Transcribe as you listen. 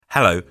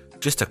Hello,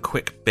 just a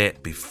quick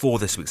bit before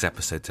this week's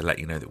episode to let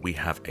you know that we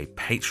have a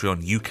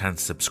Patreon you can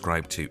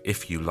subscribe to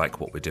if you like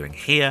what we're doing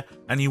here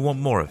and you want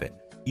more of it.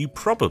 You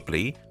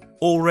probably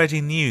already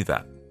knew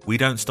that. We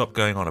don't stop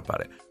going on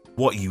about it.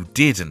 What you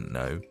didn't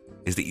know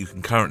is that you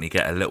can currently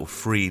get a little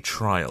free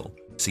trial,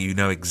 so you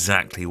know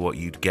exactly what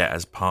you'd get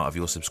as part of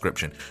your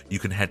subscription. You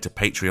can head to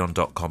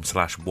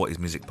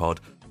patreon.com/whatismusicpod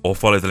or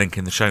follow the link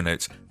in the show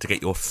notes to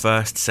get your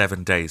first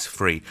 7 days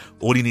free.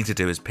 All you need to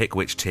do is pick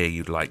which tier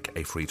you'd like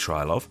a free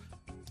trial of.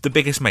 The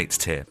Biggest Mates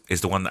tier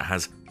is the one that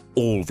has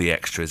all the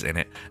extras in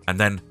it, and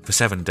then for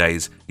 7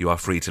 days you are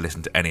free to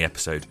listen to any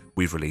episode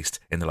we've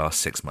released in the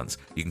last 6 months.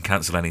 You can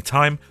cancel any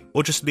time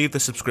or just leave the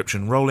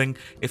subscription rolling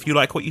if you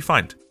like what you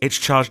find. It's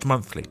charged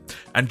monthly,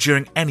 and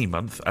during any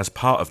month, as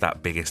part of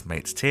that Biggest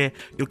Mates tier,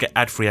 you'll get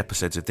ad-free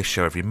episodes of this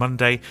show every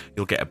Monday,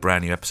 you'll get a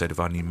brand new episode of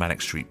our new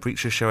Manic Street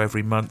Preacher show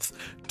every month,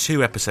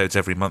 2 episodes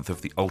every month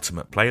of the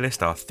Ultimate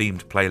Playlist, our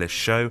themed playlist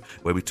show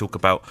where we talk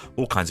about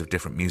all kinds of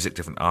different music,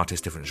 different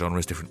artists, different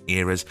genres, different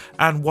eras,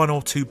 and 1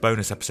 or 2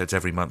 bonus episodes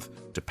every month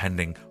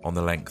depending on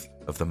the length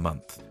of the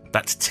month.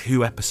 That's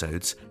 2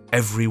 episodes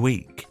every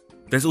week.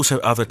 There's also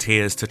other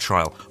tiers to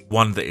trial.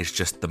 One that is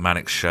just the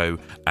Manic Show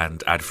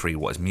and ad-free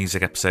What Is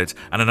Music episodes,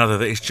 and another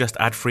that is just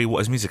ad-free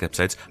What Is Music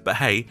episodes. But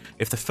hey,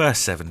 if the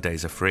first 7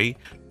 days are free,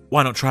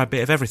 why not try a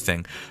bit of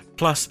everything?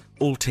 Plus,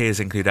 all tiers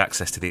include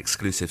access to the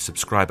exclusive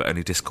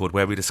subscriber-only Discord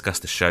where we discuss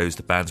the shows,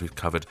 the bands we've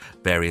covered,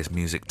 various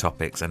music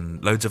topics,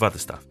 and loads of other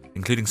stuff,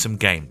 including some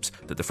games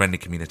that the friendly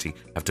community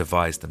have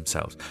devised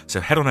themselves.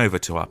 So head on over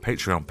to our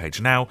Patreon page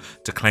now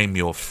to claim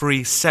your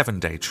free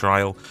 7-day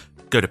trial.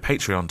 Go to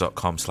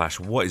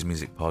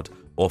patreon.com/whatismusicpod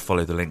or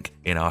follow the link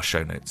in our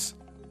show notes.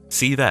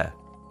 See you there.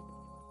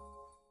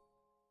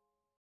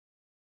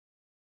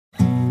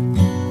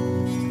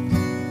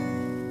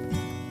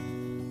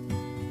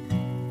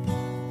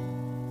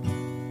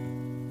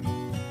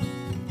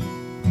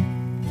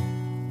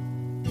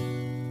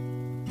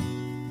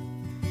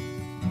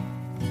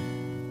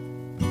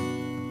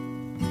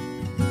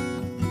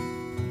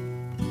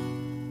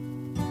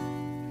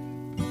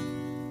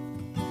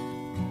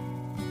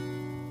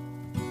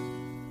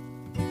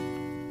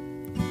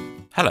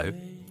 Hello,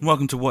 and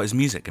welcome to What Is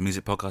Music, a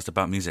music podcast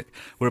about music.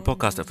 We're a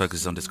podcast that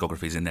focuses on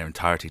discographies in their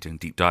entirety, doing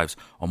deep dives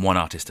on one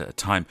artist at a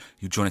time.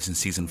 You join us in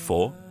Season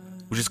 4,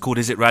 which is called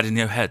Is It Rad in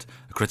Your Head?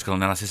 A critical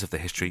analysis of the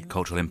history,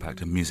 cultural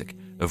impact and music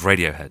of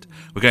Radiohead.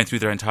 We're going through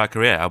their entire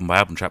career, album by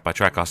album, track by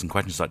track, asking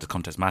questions like, does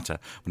context matter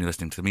when you're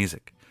listening to the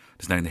music?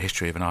 Does knowing the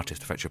history of an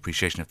artist affect your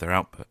appreciation of their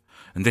output?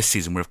 And this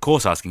season we're of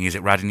course asking, is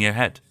it rad in your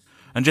head?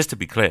 And just to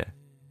be clear,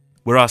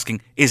 we're asking,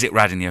 is it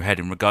rad in your head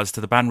in regards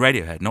to the band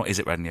Radiohead? Not is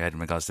it rad in your head in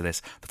regards to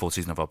this, the 4th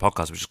season of our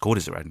podcast, which is called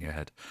Is It Rad in Your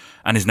Head?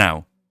 And is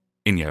now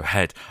in your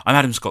head. I'm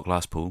Adam Scott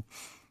Glasspool.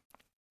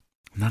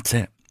 And that's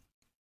it.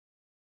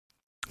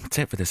 That's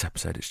it for this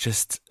episode. It's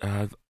just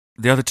the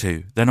other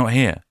two. They're not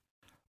here.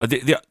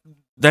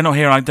 They're not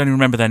here. I don't even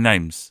remember their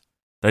names.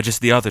 They're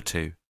just the other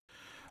two.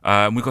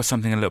 And we've got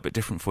something a little bit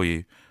different for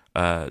you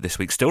this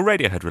week. Still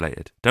Radiohead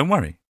related. Don't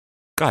worry.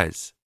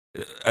 Guys,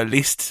 at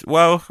least,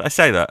 well, I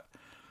say that.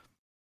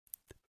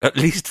 At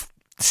least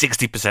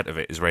 60% of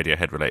it is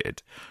Radiohead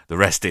related. The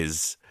rest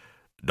is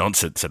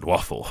nonsense and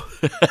waffle,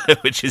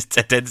 which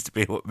tends to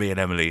be what me and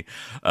Emily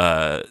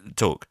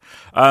talk.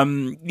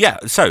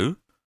 So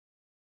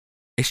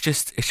it's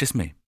just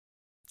me.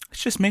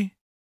 It's just me,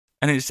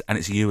 and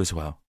it's you as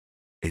well.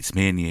 It's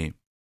me and you.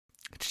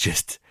 It's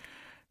just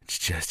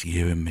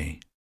you and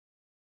me.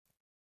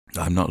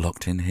 I'm not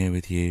locked in here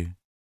with you.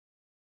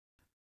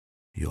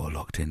 You're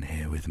locked in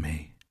here with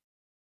me.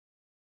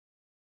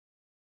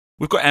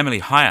 We've got Emily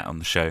Hyatt on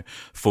the show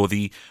for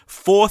the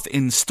 4th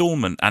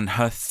instalment and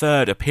her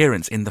 3rd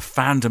appearance in the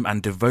Fandom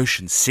and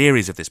Devotion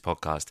series of this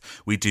podcast.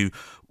 We do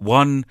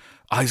one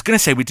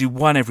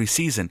every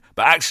season,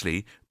 but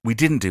actually we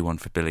didn't do one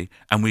for Billy,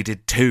 and we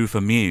did 2 for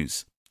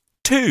Muse.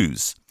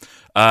 2s.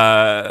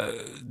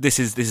 This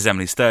is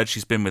Emily's 3rd.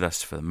 She's been with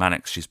us for the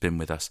Manics. She's been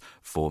with us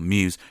for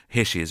Muse.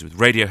 Here she is with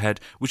Radiohead,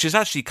 which is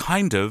actually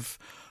kind of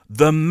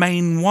the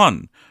main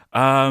one.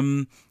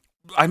 I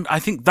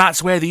think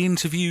that's where the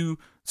interview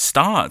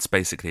starts,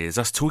 basically, is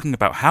us talking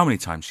about how many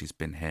times she's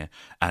been here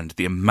and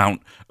the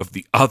amount of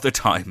the other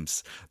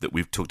times that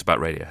we've talked about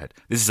Radiohead.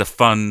 This is a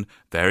fun,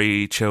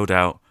 very chilled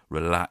out,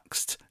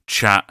 relaxed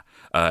chat.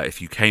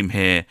 If you came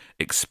here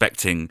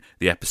expecting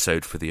the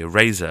episode for the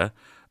Eraser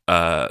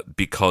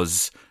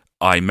because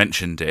I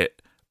mentioned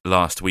it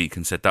last week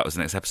and said that was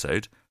the next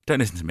episode, don't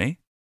listen to me.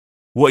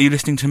 What are you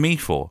listening to me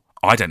for?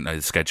 I don't know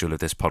the schedule of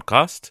this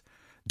podcast.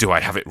 Do I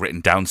have it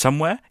written down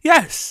somewhere?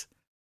 Yes.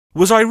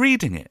 Was I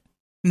reading it?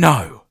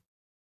 No.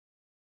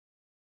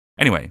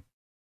 Anyway,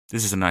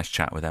 this is a nice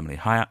chat with Emily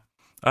Hyatt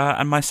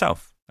and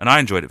myself, and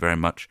I enjoyed it very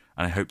much,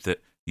 and I hope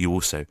that you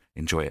also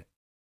enjoy it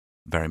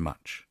very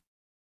much.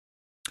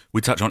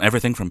 We touch on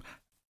everything from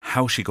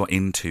how she got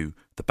into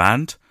the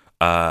band,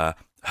 her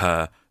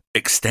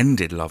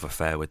extended love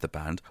affair with the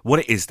band, what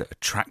it is that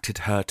attracted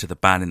her to the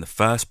band in the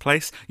first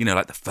place,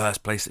 like the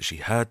first place that she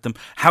heard them,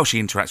 how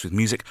she interacts with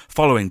music,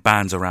 following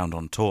bands around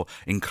on tour,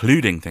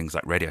 including things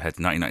like Radiohead's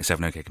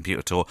 1997 OK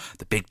Computer Tour,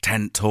 the Big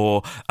Tent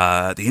Tour,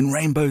 the In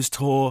Rainbows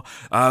Tour.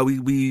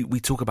 We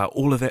talk about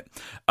all of it.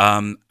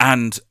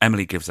 And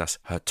Emily gives us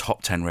her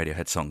top 10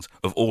 Radiohead songs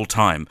of all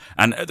time.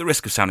 And at the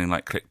risk of sounding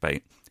like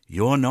clickbait,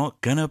 you're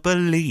not gonna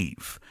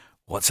believe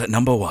what's at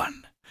number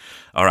 1.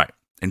 All right,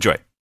 enjoy.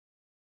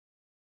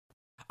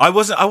 I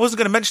wasn't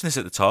going to mention this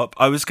at the top.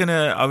 I was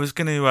gonna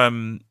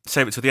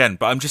save it till the end,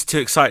 but I'm just too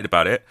excited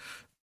about it,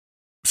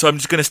 so I'm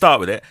just going to start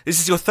with it. This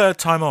is your 3rd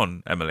time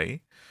on,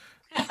 Emily,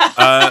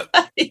 yeah.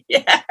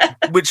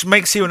 Which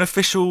makes you an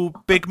official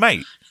big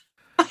mate,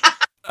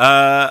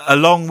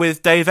 along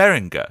with Dave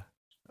Eringer,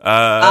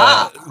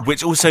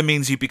 which also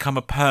means you become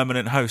a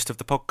permanent host of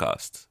the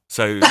podcast.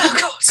 So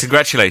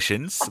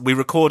congratulations. We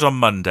record on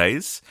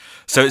Mondays,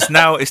 so it's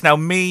now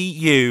me,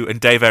 you, and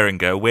Dave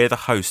Eringer. We're the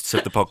hosts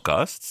of the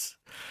podcasts.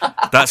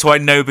 That's why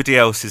nobody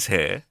else is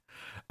here.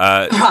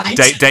 Right.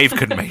 Dave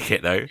couldn't make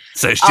it though,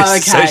 so it's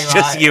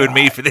just you and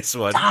me for this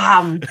one.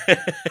 Damn.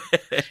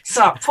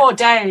 So poor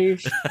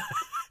Dave.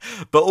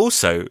 But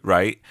also,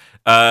 right,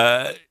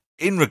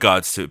 in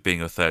regards to it being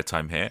your 3rd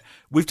time here,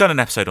 we've done an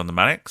episode on the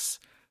Manics,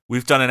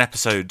 we've done an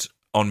episode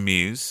on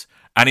Muse,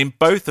 and in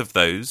both of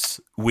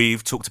those,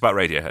 we've talked about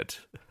Radiohead,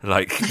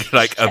 like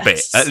a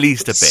bit, at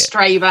least a bit.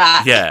 Stray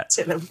back. Yeah.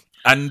 To them.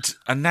 And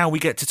now we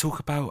get to talk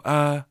about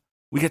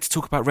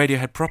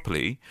Radiohead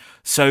properly.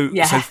 So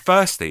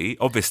firstly,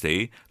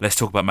 obviously, let's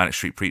talk about Manic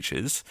Street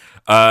Preachers.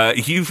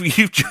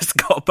 You've just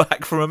got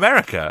back from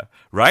America,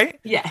 right?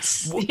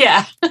 Yes.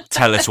 Yeah.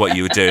 Tell us what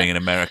you were doing in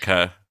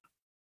America.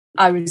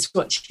 I was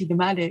watching the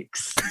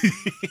Manics.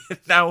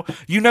 Now,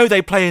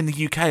 they play in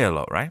the UK a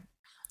lot, right?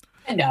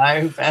 I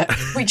know, but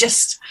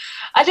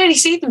I'd only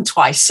seen them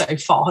twice so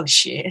far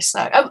this year. So,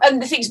 and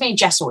the thing is, me and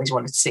Jess always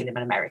wanted to see them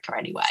in America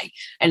anyway.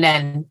 And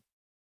then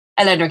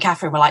Eleanor and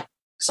Catherine were like,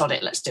 sod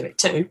it, let's do it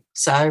too.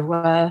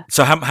 So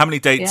how many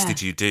dates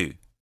did you do?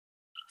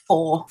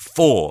 4.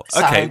 4.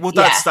 Okay, well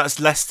that's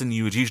less than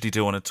you would usually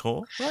do on a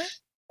tour, right?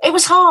 It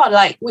was hard.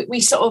 Like we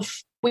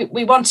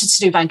wanted to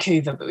do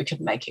Vancouver, but we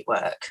couldn't make it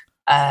work.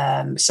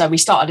 So we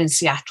started in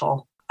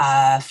Seattle,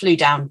 flew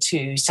down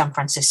to San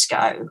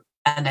Francisco,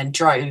 and then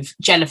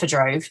Jennifer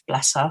drove,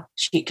 bless her,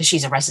 because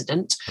she's a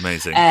resident.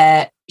 Amazing.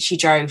 She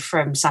drove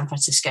from San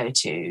Francisco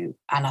to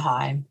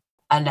Anaheim,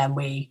 and then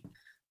we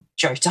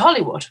drove to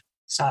Hollywood.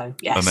 So,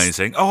 yes.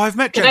 Amazing. Oh, I've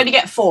met Jennifer. Can only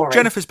get 4 in.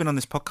 Jennifer's been on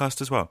this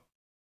podcast as well.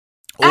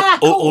 Cool.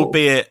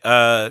 Albeit,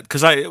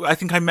 because I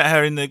think I met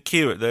her in the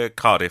queue at the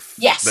Cardiff.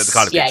 Yes. The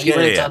Cardiff yeah, you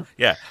would have done.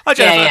 Yeah. Hi,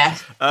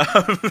 Jennifer.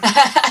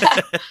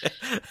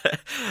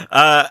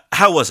 Yeah.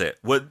 How was it?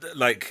 What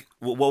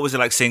was it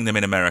like seeing them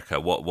in America?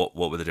 What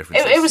were the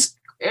differences?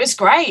 It was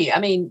great. I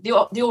mean, the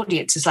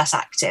audience is less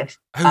active.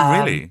 Oh,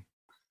 really?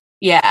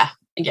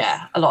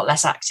 Yeah, a lot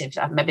less active.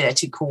 Maybe they're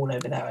too cool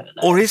over there. I don't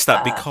know. Or is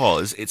that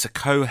because it's a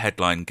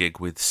co-headline gig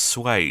with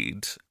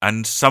Suede,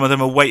 and some of them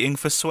are waiting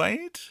for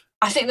Suede?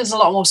 I think there's a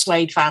lot more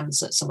Suede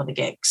fans at some of the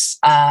gigs.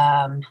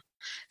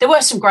 There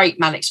were some great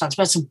Manics fans.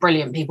 There were some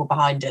brilliant people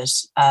behind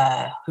us who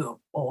are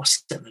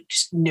awesome and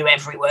just knew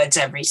every word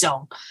to every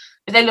song.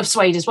 But they love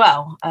Suede as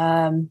well.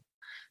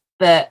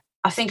 But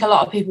I think a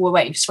lot of people were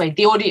waiting for Suede.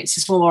 The audience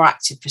is more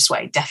active for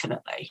Suede,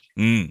 definitely.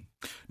 Mm.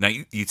 Now,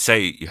 you'd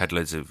say you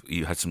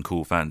had some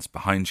cool fans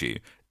behind you.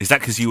 Is that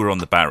because you were on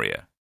the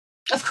barrier?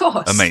 Of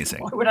course.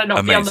 Amazing. Why would I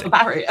not be on the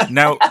barrier?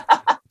 Now,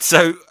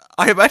 so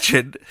I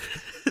imagine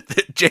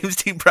that James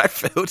Dean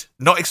Bradfield,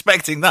 not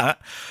expecting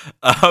that,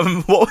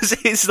 what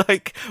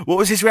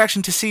was his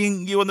reaction to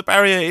seeing you on the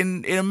barrier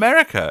in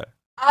America?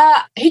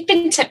 He'd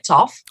been tipped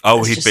off.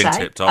 Oh, he'd been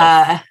tipped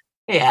off.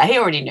 Yeah, he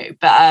already knew,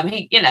 but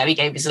he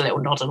gave us a little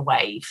nod and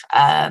wave,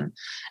 and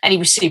he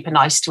was super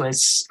nice to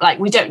us. Like,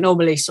 we don't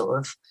normally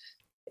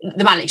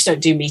the Manics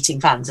don't do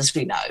meeting fans, as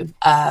we know.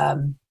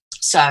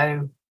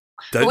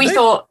 We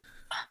thought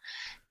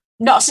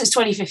not since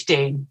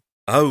 2015.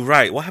 Oh,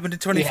 right. What happened in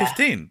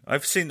 2015?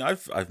 Yeah.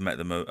 I've met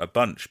them a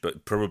bunch,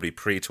 but probably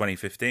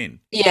pre-2015.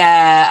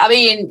 Yeah, I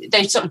mean,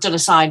 they've sort of done a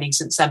signing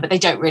since then, but they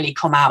don't really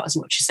come out as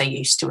much as they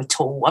used to at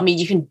all. I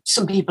mean,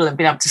 some people have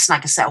been able to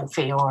snag a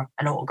selfie or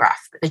an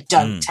autograph, but they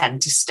don't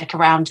tend to stick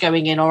around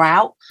going in or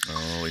out.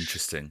 Oh,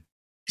 interesting.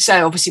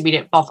 So obviously we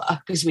didn't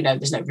bother because we know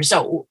there's no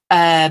result.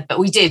 But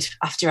we did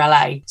after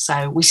LA.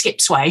 So we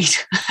skipped Suede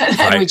and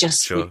then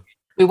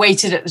we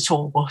waited at the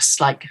tour bus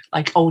like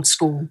old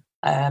school.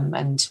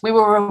 And we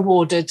were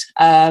rewarded.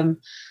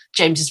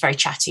 James is very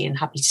chatty and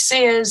happy to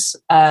see us.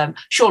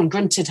 Sean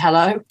grunted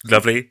hello.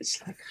 Lovely.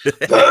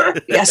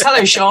 Yes,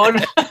 hello, Sean.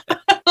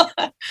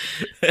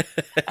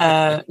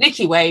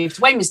 Nikki waved.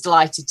 Wayne was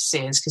delighted to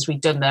see us because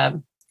we'd done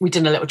a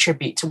little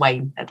tribute to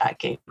Wayne at that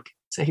gig,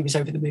 so he was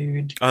over the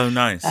moon. Oh,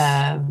 nice.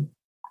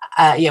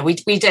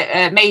 We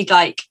did made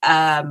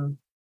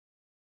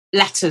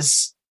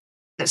letters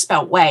that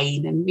spelt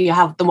Wayne, and we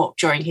held them up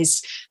during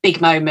his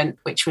big moment,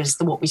 which was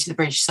the Walk Me to the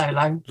Bridge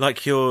solo.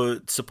 Like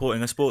you're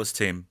supporting a sports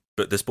team,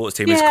 but the sports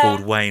team is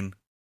called Wayne.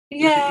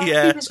 Yeah,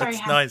 Yeah, he was very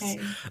that's happy.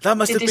 nice. That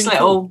must Did have this been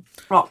little cool.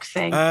 rock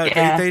thing.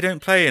 They don't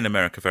play in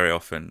America very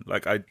often,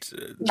 like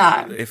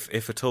No.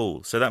 if at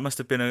all. So that must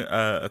have been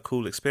a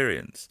cool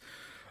experience.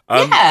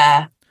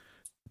 Yeah.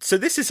 So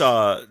this is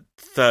our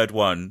third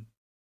one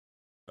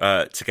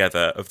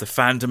together of the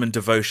fandom and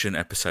devotion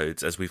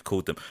episodes, as we've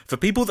called them. For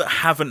people that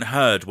haven't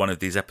heard one of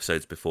these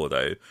episodes before,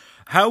 though,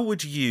 how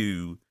would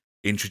you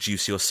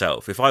introduce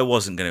yourself if I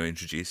wasn't going to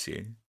introduce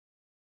you?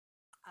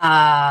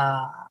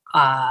 Oh,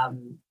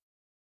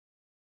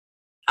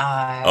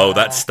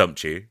 that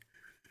stumped you.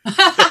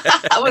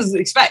 I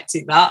wasn't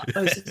expecting that.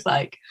 I was just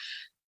like,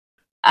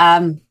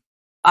 I'm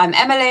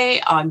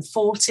Emily. I'm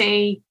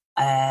 40.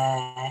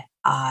 I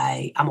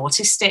am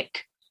autistic.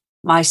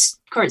 My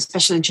current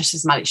special interest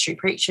is Manic Street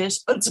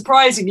Preachers.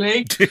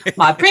 Unsurprisingly,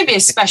 my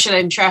previous special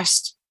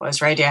interest was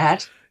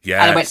Radiohead.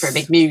 Yeah, and I went through a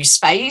big Muse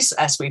phase,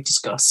 as we've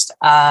discussed.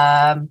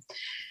 I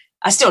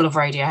still love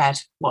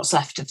Radiohead. What's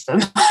left of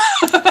them?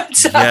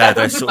 Yeah,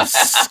 they're sort of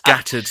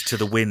scattered to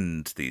the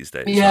wind these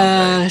days.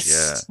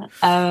 Yes.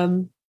 Yeah.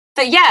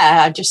 But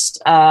yeah,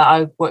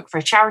 I work for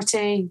a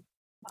charity.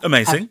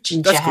 Amazing.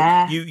 Ginger That's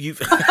hair. Cool.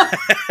 You've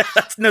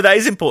no, that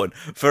is important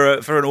for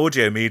an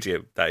audio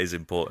medium. That is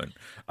important.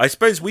 I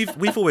suppose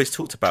we've always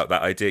talked about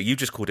that idea. You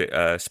just called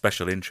it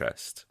special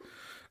interest,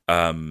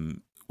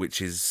 which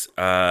is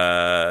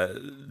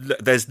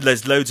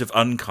there's loads of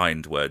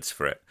unkind words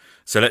for it.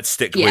 So let's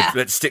stick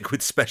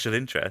with special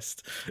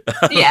interest.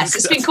 Yes,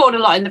 it's been called a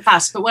lot in the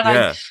past, but when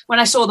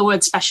I saw the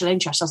word special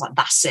interest, I was like,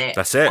 that's it.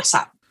 That's it. That's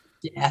that.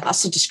 Yeah,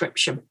 that's the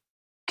description,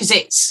 because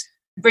it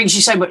brings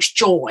you so much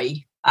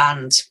joy,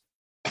 and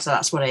so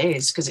that's what it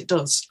is, because it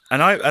does.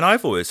 And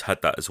I've always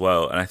had that as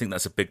well, and I think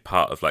that's a big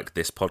part of like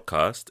this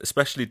podcast,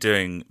 especially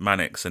doing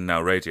Manix and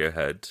now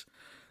Radiohead.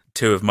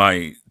 Two of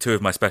my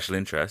special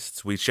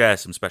interests. We share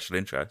some special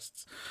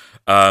interests.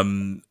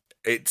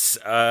 It's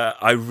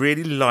I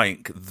really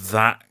like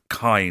that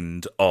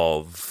kind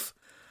of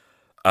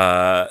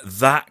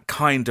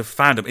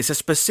fandom. It's a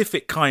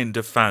specific kind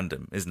of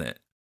fandom, isn't it?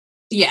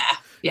 Yeah,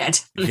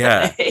 definitely.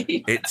 Yeah.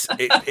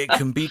 It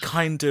can be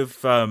kind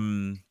of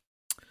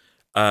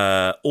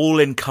all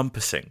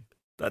encompassing.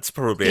 That's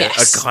probably a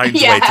kind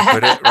way to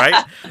put it,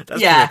 right?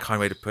 That's probably a kind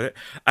way to put it.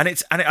 And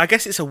I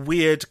guess it's a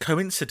weird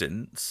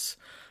coincidence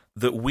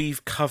that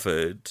we've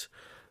covered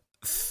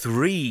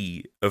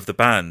 3 of the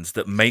bands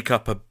that make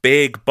up a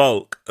big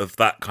bulk of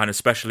that kind of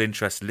special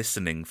interest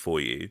listening for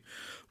you.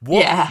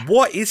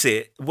 What is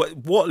it?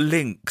 What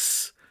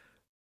links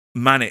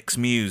Manix,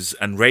 Muse,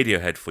 and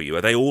Radiohead for you?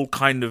 Are they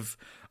kind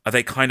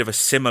of a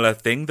similar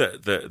thing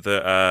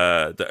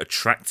that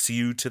attracts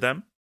you to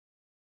them?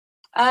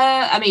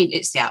 I mean,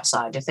 it's the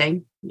outsider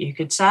thing, you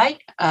could say.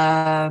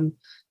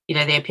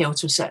 They appeal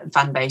to a certain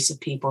fan base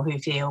of people who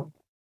feel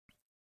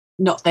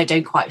they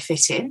don't quite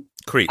fit in.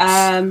 Creeps,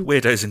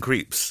 weirdos and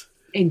creeps.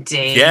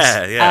 Indeed.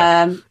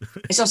 Yeah.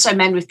 It's also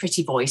men with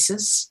pretty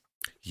voices.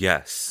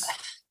 Yes.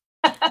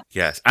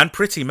 Yes, and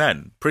pretty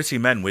men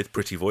with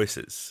pretty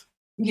voices.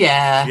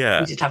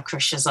 Yeah. We did have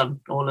crushes on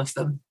all of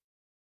them.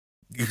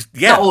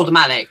 Yeah. Not all the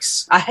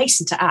Manics. I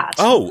hasten to add.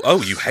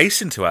 Oh, you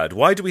hasten to add.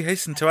 Why do we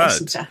hasten to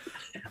add?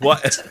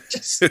 What?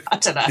 I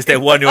don't know. Is there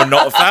one you're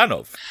not a fan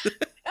of?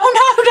 Oh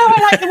no,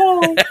 I like them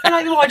all.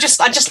 I just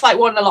like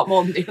one a lot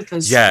more than the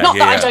others. Not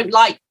that I don't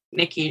like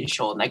Nicky and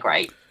Sean, they're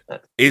great,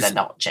 but they're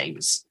not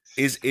James.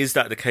 Is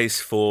that the case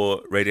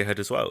for Radiohead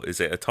as well? Is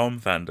it a Tom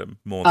fandom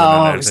more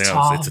than anything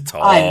else? It's a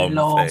Tom I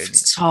love thing.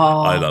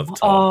 Tom. I love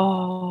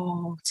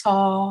Tom.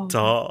 Oh,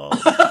 Tom.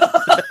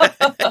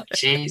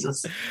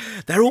 Jesus.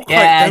 They're all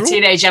quite...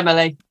 Teenage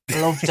Emily.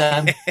 Loved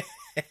them.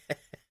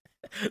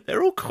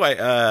 They're all quite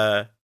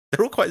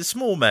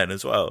small men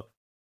as well.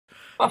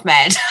 What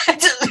man?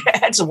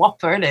 It's a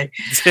whopper, isn't it?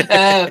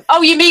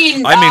 You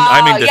mean?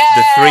 I mean the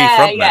 3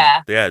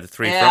 frontmen. Yeah, the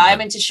 3 frontmen.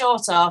 I'm into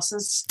short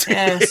asses.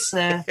 Yes.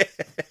 The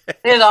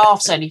other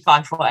half's only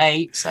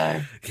 5'8",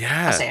 so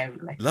yeah,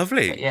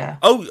 lovely. But yeah.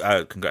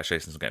 Oh,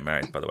 congratulations on getting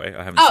married, by the way.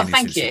 I haven't seen you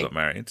since you got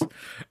married.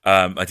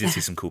 I did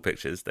see some cool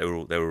pictures. They were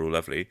all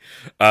lovely.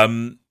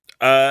 So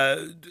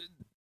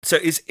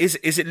is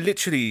it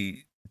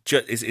literally?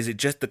 Is it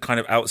just the kind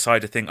of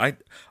outsider thing? I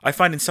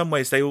find in some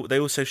ways they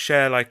also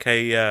share like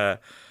a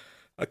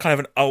kind of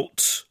an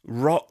alt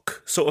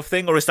rock sort of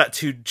thing, or is that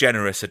too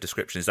generous a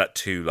description? Is that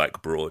too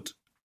like broad?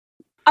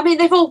 I mean,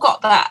 they've all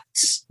got that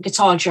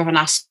guitar driven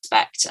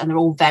aspect, and they're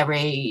all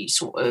very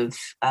sort of.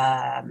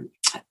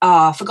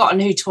 I've forgotten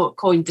who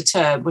coined the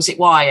term. Was it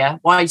Wire?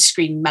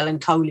 Widescreen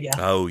melancholia.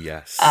 Oh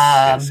yes,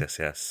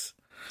 yes.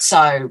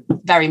 So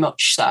very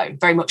much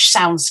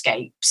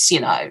soundscapes,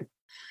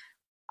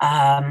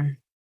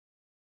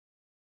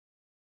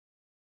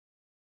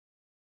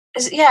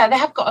 they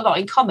have got a lot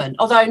in common,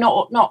 although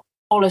not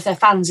all of their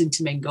fans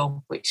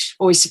intermingle, which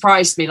always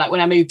surprised me. Like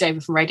when I moved over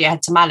from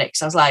Radiohead to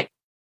Manix, I was like,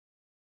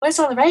 where's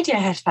all the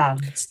Radiohead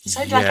fans? There's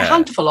only like a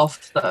handful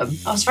of them.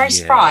 I was very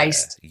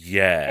surprised.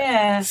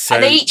 Yeah. So,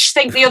 and they each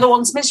think the other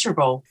one's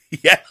miserable.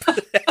 Yeah.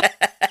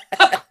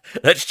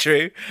 That's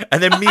true.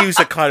 And then Muse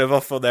are kind of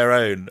off on their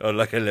own, on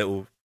like a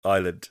little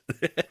island.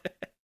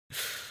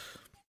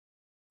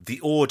 the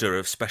order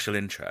of special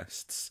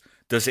interests,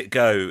 does it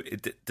go?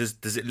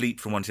 Does it leap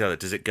from one to the other?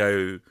 Does it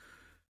go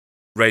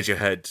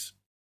Radiohead,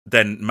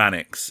 then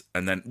Manics,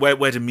 and then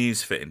where do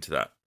Muse fit into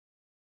that?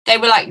 They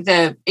were like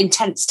the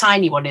intense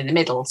tiny one in the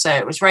middle. So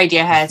it was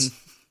Radiohead,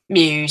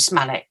 Muse,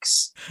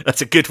 Manics.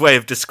 That's a good way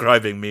of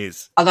describing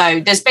Muse. Although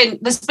there's been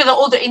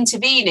other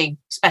intervening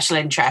special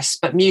interests,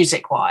 but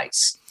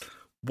music-wise,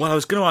 Well, I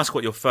was going to ask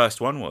what your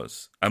first one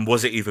was, and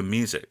was it even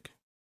music?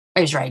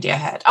 it was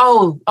Radiohead.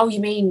 Oh, you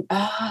mean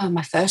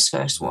my first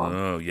one?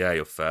 Oh, yeah,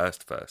 your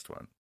first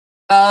one.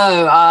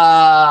 Oh,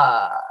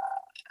 I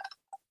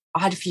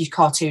had a few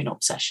cartoon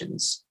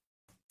obsessions.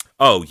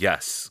 Oh,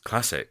 yes,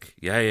 classic.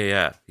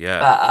 Yeah.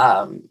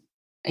 But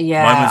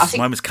yeah,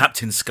 Mine was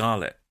Captain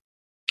Scarlet.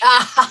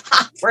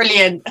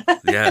 Brilliant.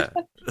 Yeah.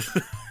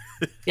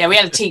 Yeah, we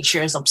had a teacher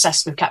who was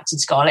obsessed with Captain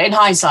Scarlet. In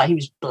hindsight, he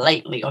was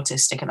blatantly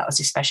autistic, and that was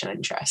his special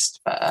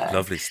interest. But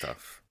Lovely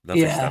stuff. We're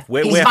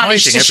he's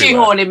managed to hiding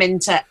shoehorn him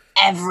into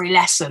every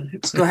lesson.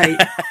 It's great.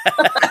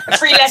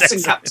 Every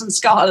lesson, Captain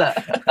Scarlet.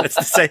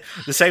 It's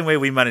the same way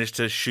we managed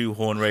to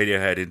shoehorn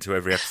Radiohead into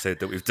every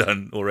episode that we've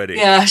done already.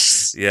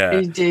 Yes, yeah,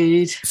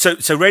 indeed. So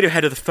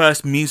Radiohead are the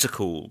first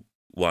musical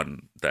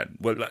one. Then,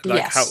 well,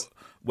 yes. how?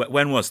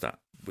 When was that?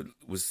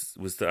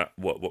 Was that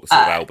what sort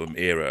of album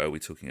era are we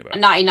talking about?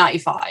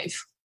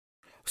 1995.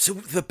 So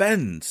the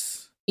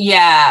Bends.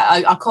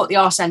 Yeah, I caught the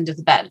arse end of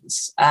the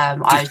Bends.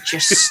 I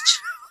just.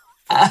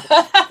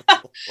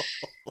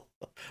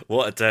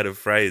 What a turn of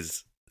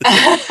phrase.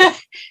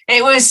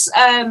 It was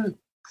the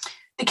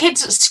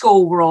kids at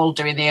school were all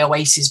doing the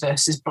Oasis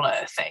versus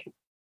Blur thing.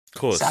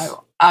 Of course.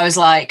 So I was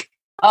like,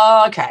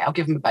 oh, okay, I'll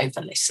give them both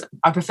a listen.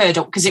 I preferred,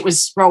 because it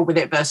was Roll With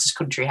It versus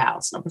Country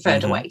House, and I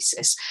preferred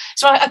Oasis.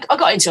 So I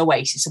got into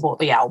Oasis. I bought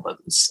the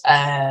albums.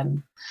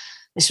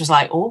 This was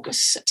like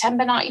August,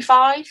 September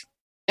 95.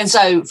 And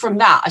so from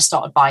that, I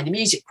started buying the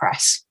music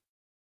press.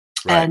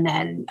 Right. And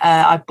then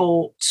I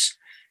bought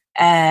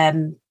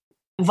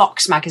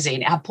Vox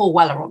magazine. It had Paul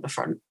Weller on the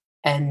front.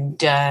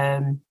 And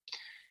I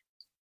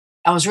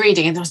was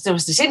reading, and there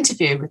was this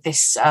interview with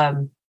this...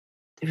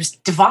 it was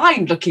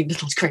divine-looking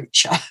little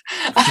creature.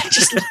 I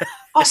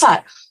was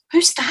like,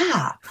 "Who's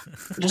that?"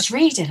 I was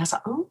reading. I was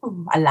like,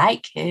 "Oh, I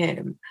like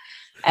him."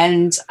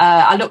 And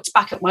I looked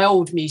back at my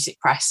old music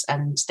press,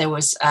 and there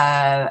was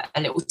a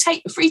little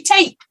free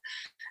tape,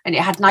 and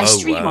it had Nice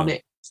Dream on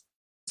it.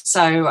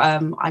 So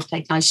I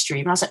played Nice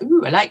Dream, and I was like,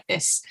 "Ooh, I like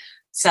this."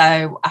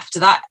 So after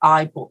that,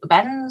 I bought the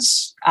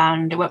Bends,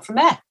 and it went from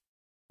there.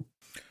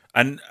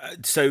 And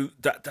so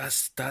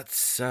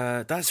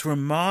that's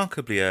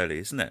remarkably early,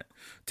 isn't it?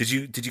 Did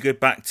you go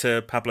back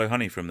to Pablo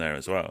Honey from there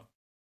as well?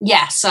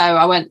 Yeah, so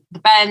I went the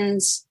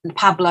Bends and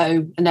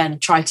Pablo, and then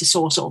tried to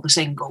source all the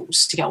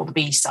singles to get all the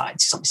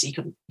B-sides, because obviously you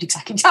couldn't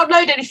exactly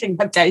download anything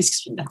those days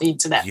because you didn't have the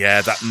internet.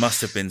 Yeah, that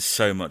must have been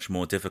so much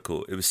more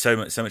difficult. It was so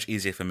much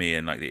easier for me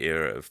in like the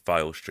era of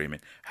file streaming.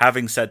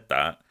 Having said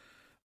that,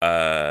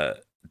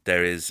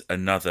 there is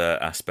another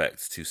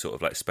aspect to sort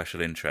of like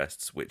special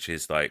interests, which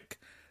is like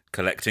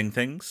collecting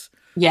things.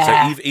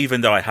 Yeah. So even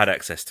though I had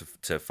access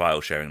to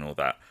file sharing and all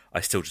that,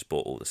 I still just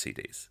bought all the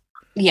CDs.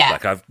 Yeah.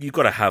 Like you've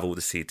got to have all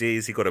the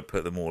CDs. You've got to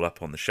put them all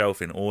up on the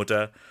shelf in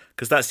order,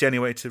 because that's the only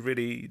way to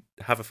really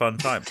have a fun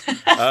time.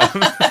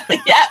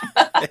 Yeah.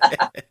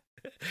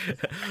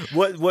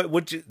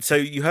 So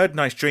you heard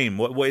Nice Dream.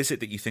 What is it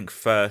that you think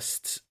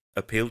first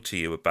appealed to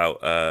you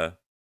about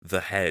the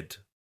Head?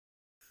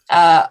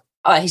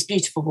 His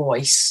beautiful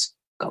voice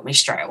got me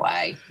straight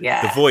away.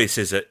 Yeah, the voice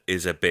is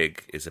a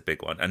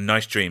big one, and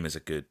Nice Dream is a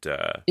good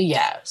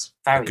it's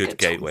very good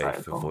gateway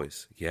for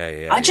voice.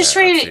 Yeah. I just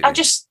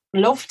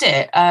loved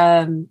it.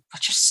 And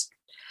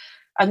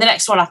the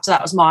next one after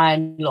that was My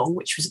Own Long,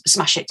 which was at the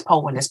Smash Hits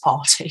poll winners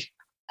party.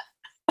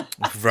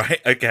 Right.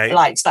 Okay. I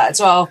liked that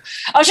as well.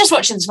 I was just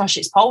watching the Smash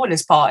Hits poll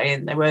winners party,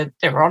 and they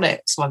were on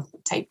it, so I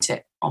taped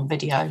it on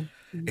video.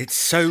 It's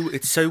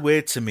so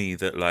weird to me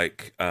that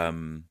like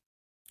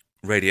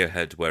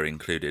Radiohead were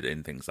included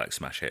in things like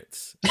Smash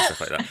Hits and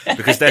stuff like that,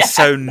 because they're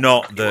so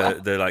not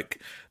the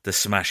like the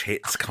Smash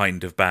Hits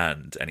kind of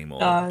band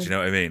anymore. No. Do you know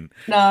what I mean?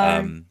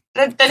 No,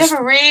 they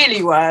never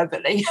really were,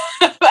 but they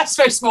I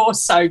suppose more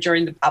so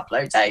during the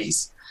Pablo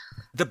days.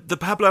 The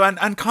Pablo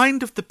and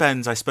kind of the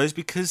Bends, I suppose,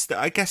 because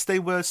I guess they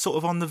were sort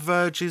of on the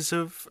verges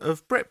of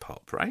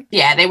Britpop, right?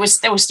 Yeah, they were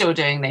still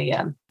doing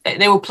the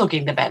they were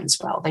plugging the Bends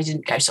well. They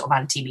didn't go sort of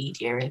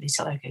anti-media really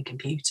till OK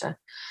Computer.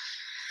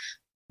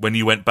 When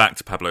you went back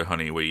to Pablo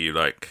Honey, were you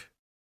like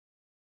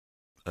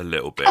a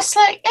little bit? I was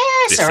like,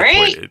 yeah,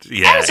 sorry,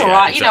 yeah, it's all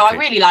right. Exactly. You know, I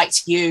really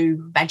liked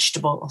You,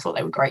 Vegetable. I thought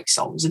they were great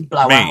songs, and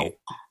Blowout.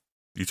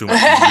 You talking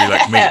about you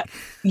like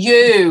me?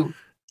 You.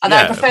 And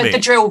I preferred me. The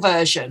drill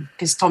version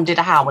because Tom did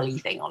a howly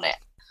thing on it.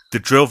 The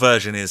drill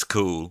version is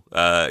cool.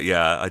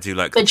 Yeah, I do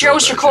like the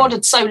drill's version.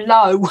 Recorded so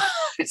low.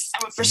 It's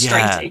so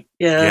frustrating.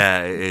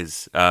 Yeah, it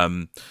is.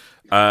 So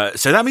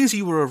that means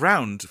you were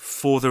around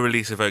for the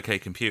release of OK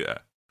Computer.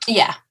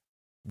 Yeah.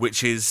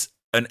 Which is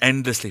an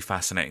endlessly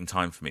fascinating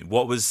time for me.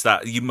 What was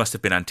that? You must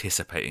have been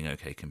anticipating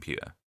OK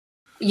Computer.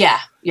 Yeah.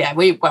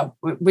 We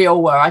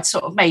all were. I'd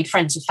sort of made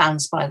friends with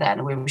fans by then,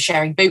 and we were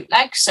sharing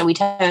bootlegs, so we'd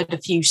heard a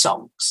few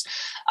songs.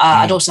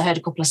 I'd also heard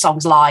a couple of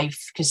songs live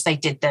because they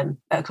did them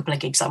at a couple of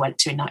gigs I went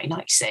to in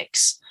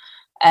 1996.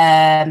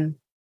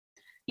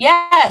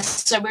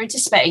 So we're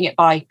anticipating it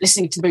by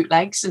listening to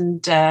bootlegs.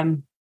 And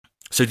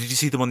so did you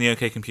see them on the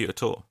OK Computer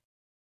tour?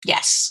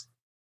 Yes.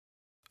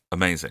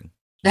 Amazing.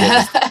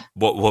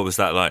 What was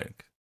that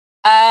like?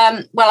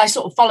 Well, I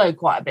sort of followed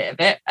quite a bit of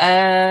it.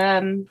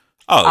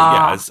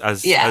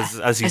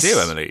 As you do,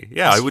 Emily.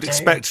 Yeah, I would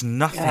expect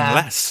nothing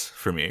less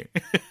from you.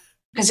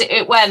 Because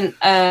it went,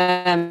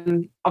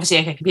 obviously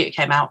OK Computer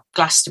came out,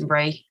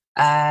 Glastonbury,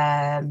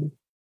 and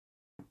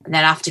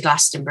then after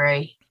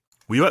Glastonbury.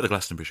 Were you at the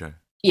Glastonbury show?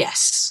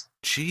 Yes.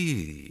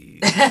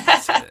 Jeez.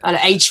 At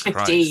age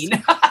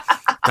 15.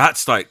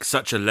 That's like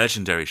such a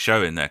legendary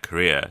show in their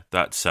career.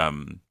 That's a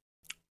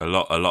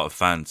lot of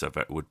fans of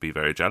it would be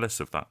very jealous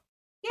of that.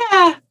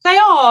 Yeah, they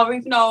are,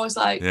 even though I was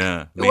like,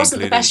 it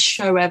wasn't the best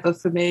show ever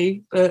for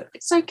me, but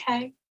it's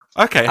okay.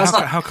 Okay,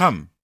 how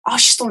come? I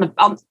was just I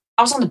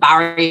was on the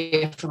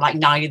barrier from like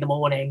 9 a.m.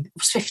 I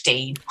was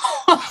 15.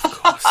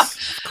 Of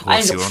course I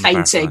ended up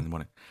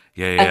fainting.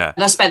 Yeah.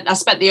 And I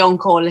spent the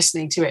encore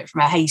listening to it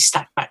from a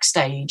haystack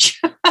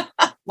backstage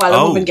while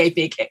a woman gave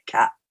me a Kit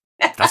Kat.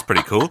 That's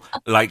pretty cool.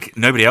 Like,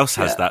 nobody else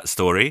has that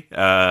story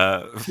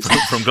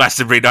from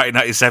Glastonbury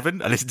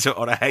 1997. I listened to it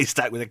on a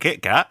haystack with a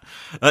Kit Kat.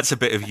 That's a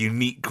bit of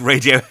unique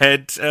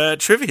Radiohead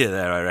trivia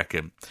there, I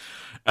reckon.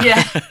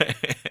 Yeah.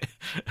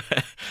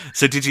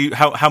 So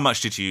how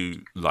much did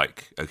you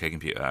like OK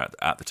Computer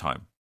at the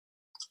time?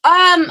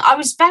 I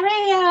was very...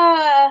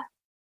 I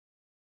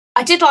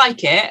did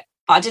like it,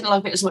 but I didn't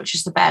love it as much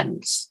as the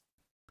Bends.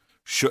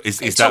 Sure.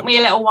 It took me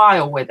a little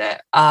while with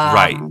it.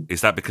 Right.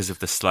 Is that because of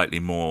the slightly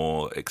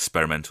more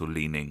experimental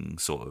leaning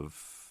sort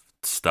of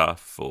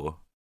stuff, or?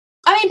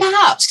 I mean,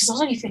 perhaps, because I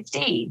was only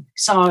 15.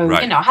 So,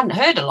 I hadn't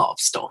heard a lot of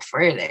stuff,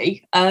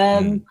 really.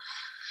 I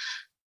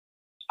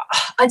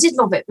did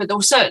love it, but there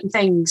were certain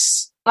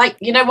things, like,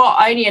 you know what?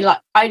 I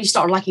only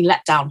started liking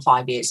Letdown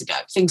 5 years ago.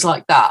 Things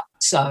like that.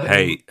 So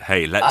Hey,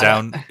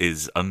 Letdown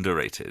is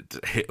underrated.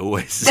 It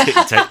always takes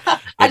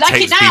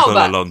people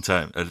a long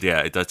time.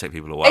 It does take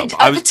people a while.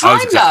 At the time,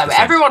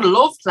 everyone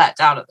loved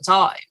Letdown at the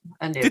time,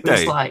 and it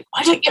was like,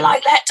 why don't you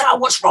like Letdown?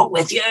 What's wrong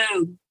with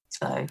you?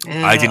 So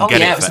I didn't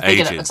get it for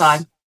ages. At the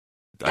time.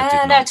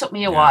 No, it took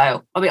me a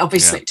while. I mean,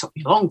 obviously, it took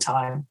me a long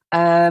time.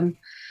 I mean,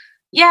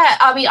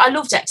 I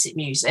loved Exit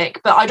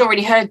Music, but I'd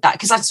already heard that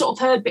because I'd sort of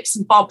heard bits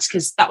and bobs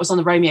because that was on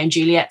the Romeo and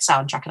Juliet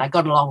soundtrack, and I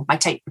got along with my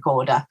tape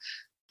recorder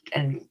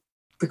and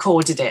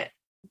recorded it.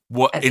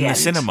 What, in the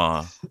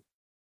cinema?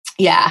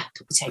 Yeah,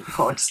 took the tape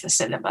recorder to the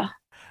cinema.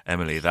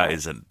 Emily, that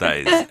is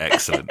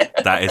excellent.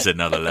 That is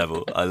another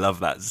level. I love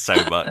that so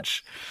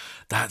much.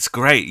 That's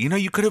great.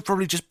 You could have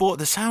probably just bought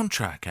the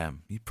soundtrack,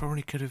 Em. You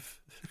probably could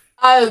have.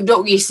 Oh,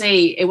 no, you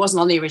see, it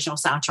wasn't on the original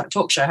soundtrack.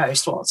 Talk show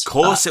host was. Of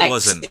course it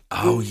wasn't.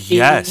 Oh,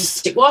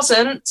 yes. It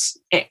wasn't.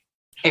 It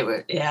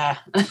was, yeah.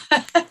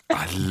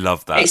 I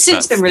love that. It's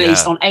since been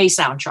released on a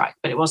soundtrack,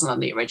 but it wasn't on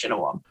the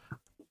original one.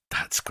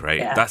 That's great.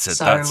 Yeah, that's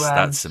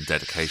some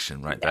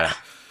dedication right there.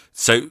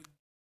 So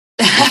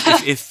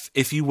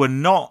if you were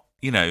not,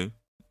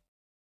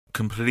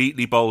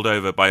 completely bowled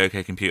over by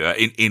OK Computer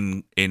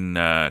in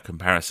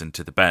comparison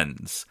to the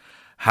Bends,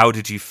 how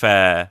did you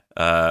fare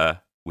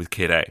with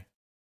Kid A?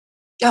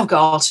 Oh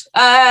God,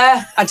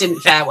 I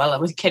didn't fare well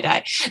with Kid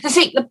A.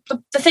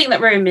 The thing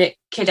that ruined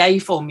Kid A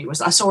for me was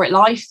I saw it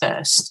live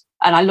first,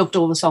 and I loved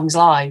all the songs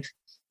live.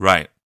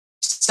 Right.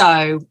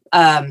 So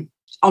on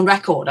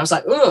record, I was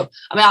like, oh.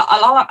 I mean,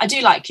 I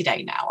do like Kid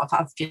A now.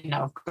 I've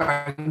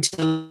grown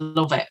to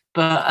love it,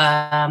 but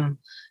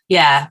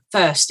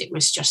first it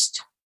was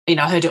just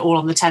I heard it all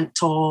on the Tent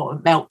tour,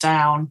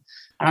 Meltdown,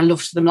 and I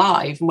loved them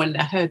live. And when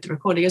I heard the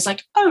recording, I was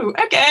like, oh,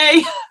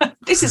 okay,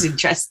 this is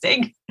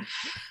interesting.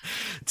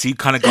 So you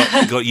kind of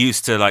got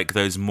used to like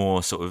those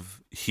more sort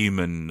of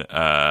human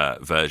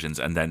versions,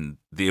 and then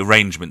the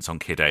arrangements on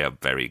Kid A are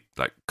very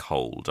like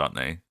cold, aren't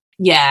they?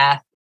 Yeah.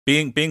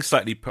 Being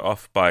slightly put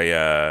off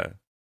by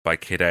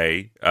Kid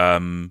A,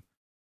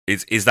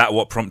 is that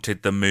what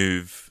prompted the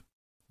move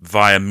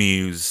via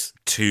Muse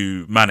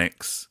to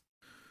Mannix?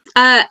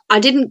 I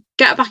didn't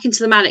get back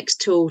into the Mannix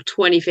till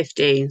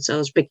 2015, so there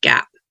was a big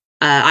gap.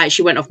 I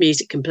actually went off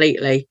music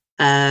completely.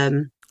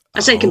 I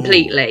say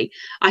completely.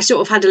 I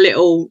sort of had a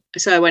little...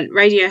 So I went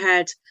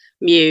Radiohead,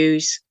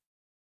 Muse,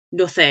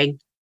 nothing.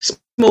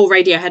 Small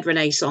Radiohead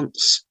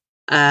renaissance.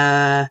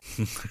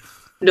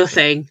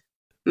 Nothing.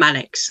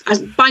 Mannix.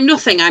 By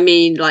nothing, I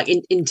mean like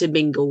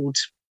intermingled,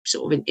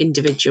 sort of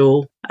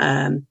individual,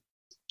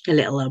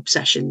 little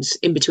obsessions,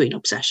 in between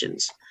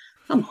obsessions.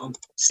 Come on,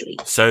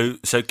 sleep. So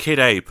Kid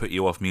A put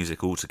you off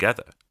music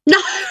altogether? No,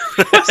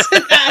 it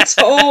wasn't at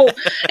all.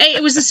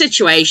 It was the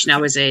situation I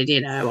was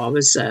in. I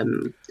was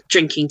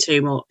drinking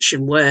too much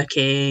and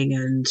working,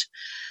 and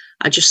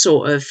I just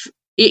sort of,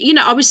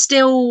 I was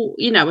still,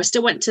 I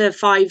still went to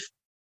 5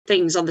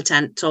 things on the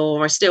Tent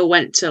tour. I still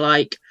went to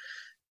like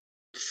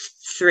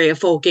 3 or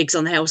 4 gigs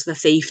on the Hails of the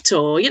Thief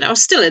tour. I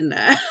was still in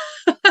there.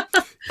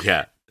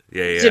 Yeah.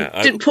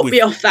 Didn't put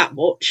me off that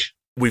much.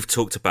 We've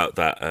talked about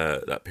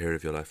that period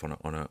of your life on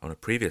a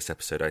previous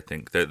episode. I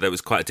think that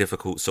was quite a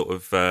difficult sort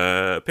of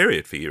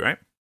period for you, right?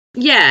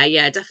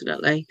 Yeah,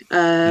 definitely.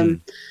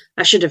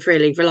 I should have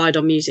really relied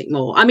on music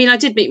more. I mean, I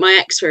did meet my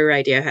ex through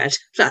Radiohead.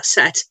 That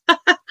said, look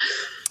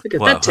at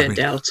that turned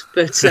out.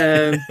 But it's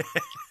a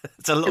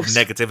lot of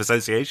negative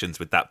associations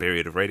with that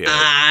period of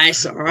Radiohead.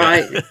 It's all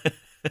right.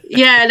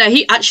 Yeah, no,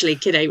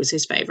 Kid A was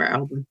his favourite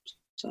album.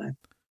 So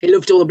he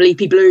loved all the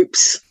bleepy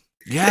bloops.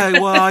 Yeah,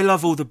 well, I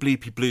love all the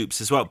bleepy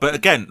bloops as well. But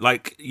again,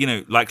 like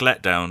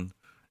Letdown,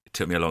 it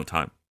took me a long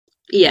time.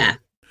 Yeah,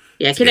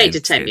 Kid A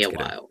did take me a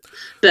while.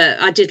 But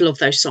I did love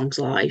those songs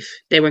live.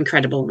 They were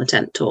incredible on the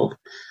Tent tour.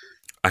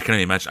 I can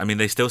only imagine. I mean,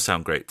 they still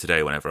sound great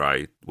today whenever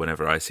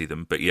I see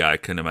them. But yeah, I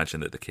can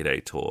imagine that the Kid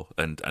A tour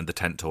and the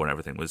Tent tour and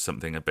everything was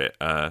something a bit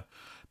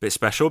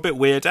special, a bit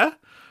weirder.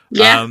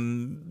 Yeah.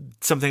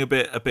 Something a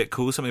bit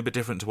cool, something a bit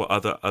different to what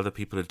other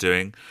people are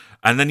doing.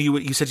 And then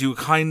you said you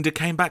kind of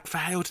came back for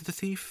Hail to the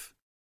Thief?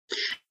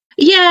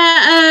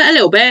 Yeah, a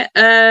little bit.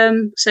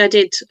 So I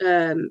did 2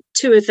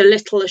 of the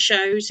littler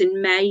shows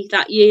in May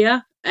that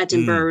year,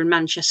 Edinburgh and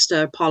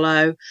Manchester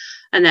Apollo.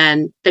 And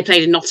then they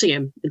played in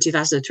Nottingham in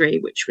 2003,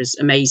 which was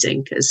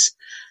amazing because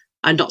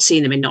I'd not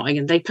seen them in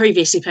Nottingham. They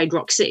previously played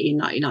Rock City in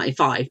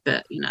 1995,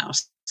 but, I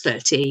was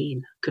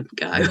 13, couldn't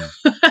go.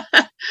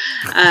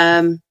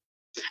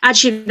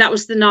 Actually, that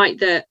was the night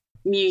that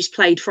Muse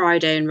played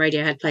Friday and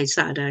Radiohead played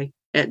Saturday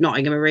at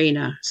Nottingham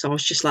Arena. So I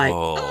was just like...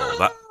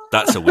 Oh,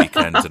 that's a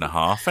weekend and a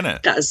half, isn't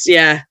it? That's,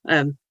 yeah.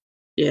 And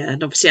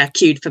obviously I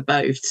queued for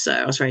both, so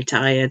I was very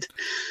tired.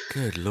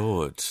 Good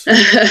Lord.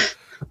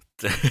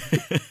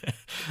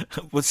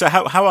 Well, so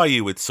how are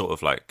you with sort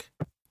of like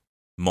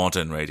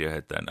modern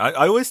Radiohead then?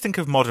 I always think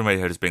of modern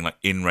Radiohead as being like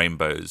In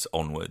Rainbows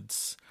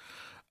onwards.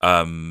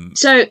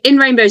 So In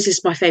Rainbows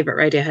is my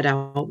favourite Radiohead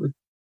album.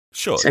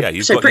 Sure, so, yeah.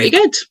 Pretty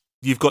good.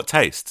 You've got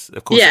taste,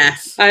 of course. Yeah,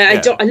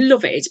 I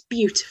love it. It's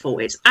beautiful.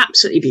 It's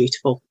absolutely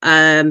beautiful.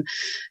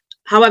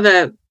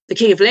 However, The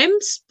King of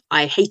Limbs,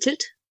 I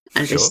hated,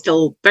 and I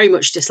still very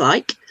much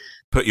dislike.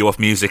 Put you off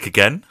music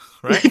again,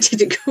 right? It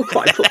didn't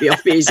quite put me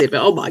off music,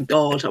 but oh my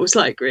God, I was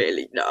like,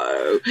 really?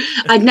 No.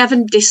 I'd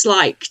never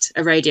disliked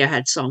a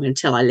Radiohead song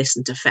until I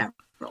listened to Feral.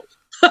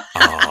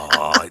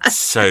 Oh, it's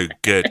so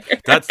good.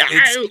 That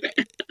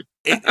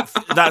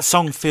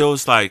song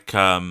feels like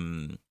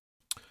ASMR.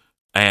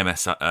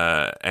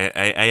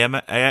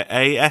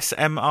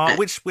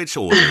 Which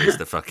order is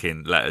the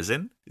fucking letters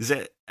in? Is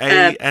it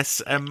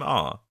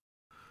ASMR?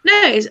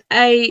 No, it's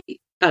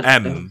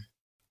AMSR.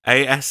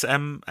 I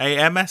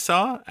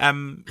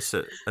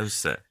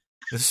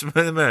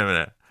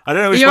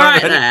don't know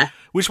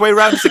which way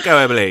round does it go,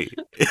 Emily?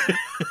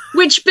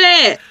 Which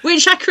bit?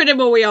 Which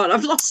acronym are we on?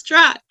 I've lost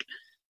track.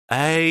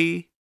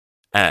 ASMR.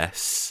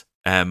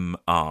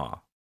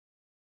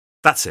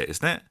 That's it,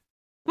 isn't it?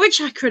 Which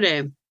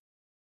acronym?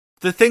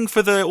 The thing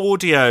for the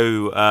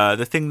audio,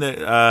 the thing that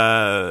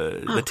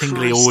the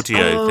tingly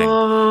audio thing.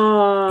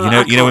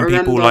 You know when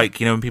people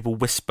when people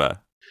whisper.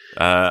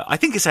 I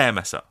think it's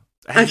AMSR.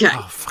 Okay.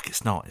 Oh fuck!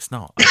 It's not. I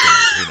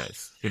don't know.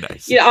 Who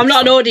knows? Yeah, I'm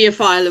not an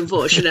audiophile,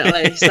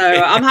 unfortunately. So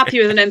I'm happy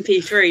with an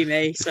MP3,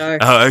 me. So.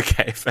 Oh,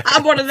 okay.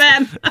 I'm one of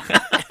them.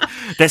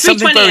 There's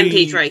something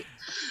MP3.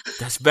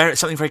 There's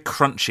something very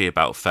crunchy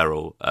about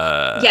Feral.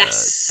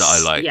 Yes. That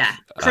I like. Yeah,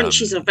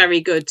 crunchy's a very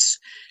good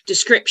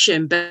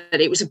description, but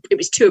it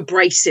was too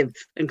abrasive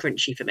and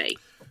crunchy for me.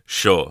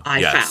 Sure.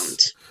 I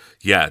found.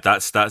 Yeah,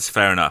 that's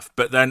fair enough.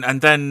 But then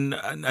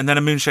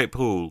a Moonshaped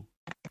Pool.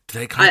 Do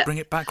they kind of bring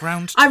it back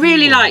round? I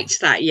really liked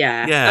that.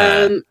 Yeah.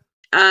 Yeah.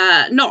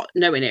 Not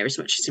nowhere near as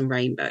much as in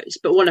Rainbows,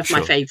 but one of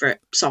my favourite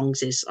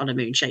songs is on A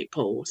Moonshaped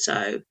Pool.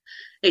 So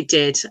it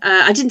did.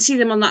 I didn't see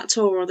them on that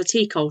tour or the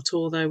T-Cole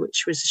tour though,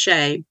 which was a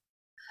shame.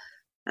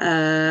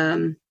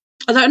 I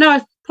don't know.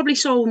 I probably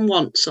saw them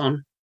once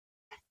on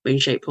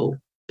Moonshaped Pool,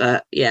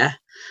 but yeah.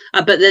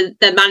 But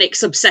the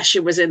Manics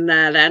Obsession was in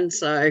there then,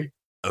 so.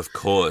 Of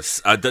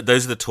course.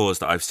 Those are the tours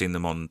that I've seen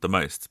them on the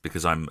most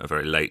because I'm a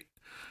very late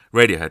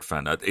Radiohead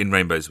fan. In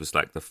Rainbows was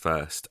like the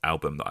first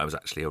album that I was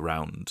actually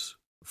around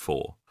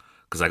for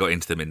because I got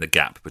into them in the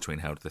gap between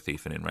Hail to the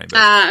Thief and In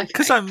Rainbows.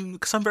 Because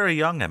I'm very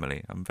young,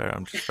 Emily. I'm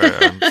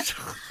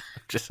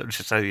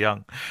just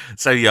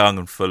so young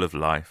and full of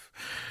life.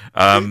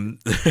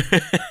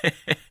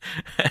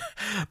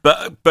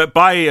 But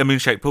by A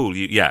Moonshaped Pool,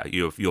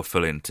 you're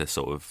full into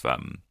sort of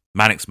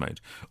Manics mode.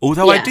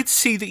 Although I did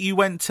see that you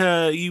went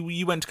to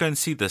go and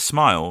see The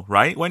Smile,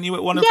 right? Weren't you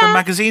at one of the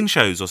magazine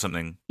shows or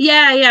something?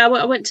 Yeah.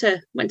 I went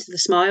to The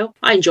Smile.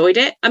 I enjoyed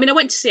it. I mean, I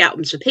went to see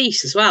Atoms for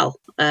Peace as well.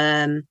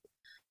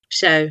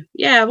 So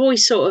yeah, I've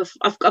always sort of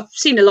I've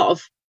seen a lot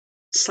of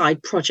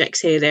side projects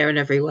here, there, and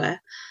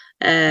everywhere.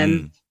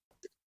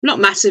 Not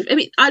massive. I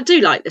mean, I do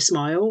like The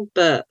Smile,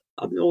 but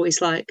I'm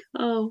always like,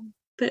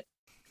 but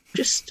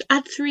just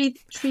add three.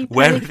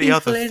 Where are the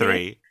other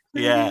three?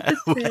 Yeah,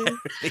 where are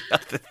the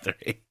other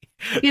three?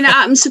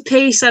 Atoms for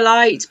Peace I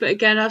liked, but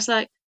again, I was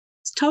like,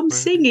 Tom's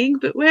singing,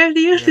 but where are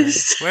the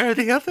others? Yeah. Where are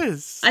the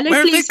others? I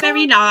know Flea's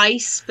very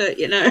nice, but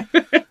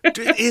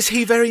Is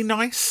he very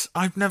nice?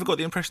 I've never got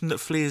the impression that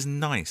Flea is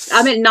nice.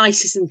 I mean,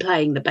 nice isn't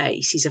playing the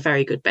bass. He's a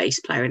very good bass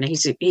player, and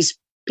he's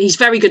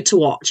very good to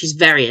watch. He's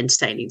very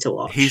entertaining to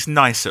watch. He's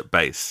nice at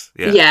bass.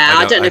 Yeah,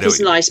 I don't know if he's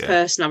a nice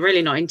person. I'm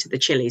really not into the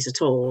Chili's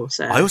at all.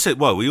 So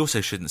we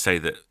also shouldn't say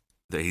that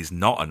he's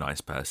not a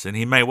nice person.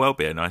 He may well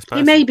be a nice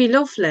person. He may be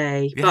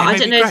lovely, but I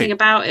don't know anything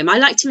about him. I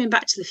liked him in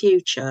Back to the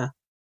Future.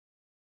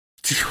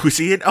 Was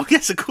he in? Oh,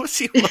 yes, of course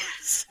he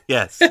was.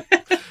 Yes.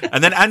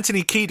 And then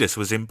Anthony Kiedis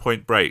was in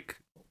Point Break.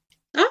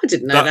 Oh, I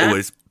didn't know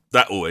that.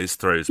 That always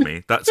throws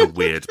me. That's a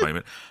weird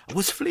moment.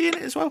 Was Flea in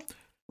it as well?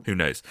 Who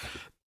knows?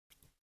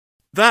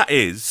 That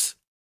is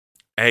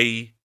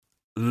a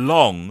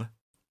long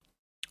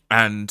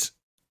and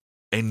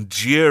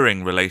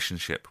enduring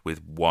relationship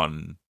with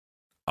one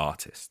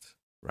artist,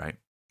 right?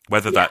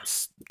 Whether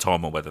that's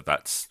Tom or whether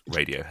that's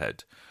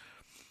Radiohead.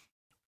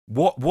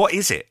 What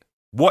is it?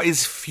 What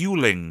is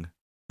fueling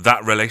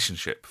that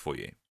relationship for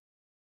you?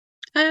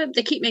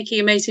 They keep making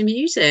amazing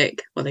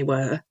music. Well, they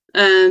were.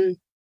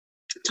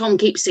 Tom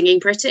keeps singing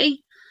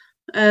pretty.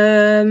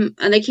 And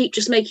they keep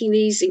just making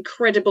these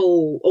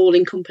incredible,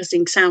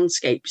 all-encompassing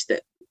soundscapes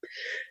that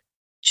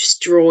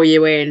just draw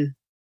you in.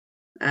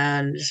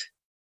 And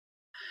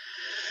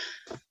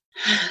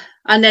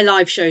their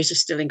live shows are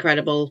still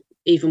incredible,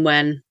 even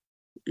when,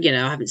 I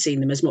haven't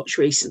seen them as much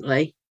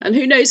recently. And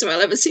who knows if I'll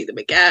ever see them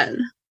again.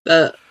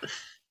 But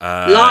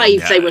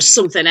live, they were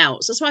something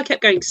else. That's why I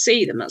kept going to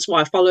see them. That's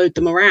why I followed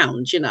them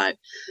around,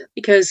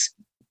 because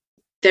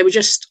they were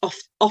just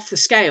off the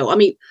scale. I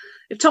mean,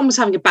 if Tom was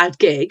having a bad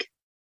gig,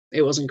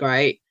 it wasn't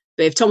great.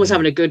 But if Tom was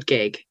having a good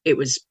gig, it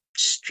was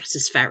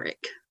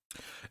stratospheric.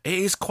 It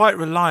is quite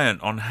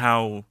reliant on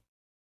how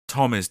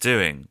Tom is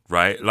doing,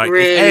 right? Like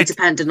really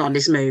dependent on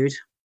his mood.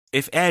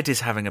 If Ed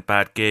is having a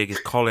bad gig,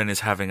 if Colin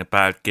is having a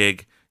bad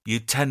gig, you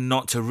tend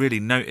not to really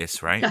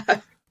notice, right?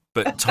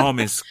 But Tom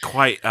is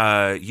quite,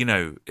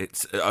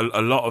 it's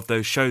a lot of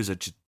those shows are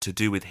to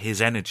do with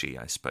his energy,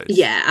 I suppose.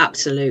 Yeah,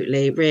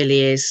 absolutely. It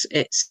really is.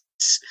 It's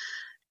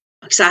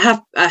because I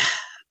have,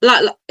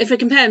 like, if I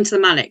compare him to the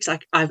Manics,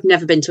 I've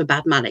never been to a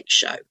bad Manics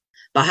show,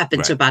 but I have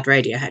been to a bad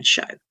Radiohead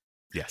show.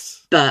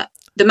 Yes. But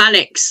the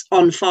Manics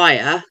on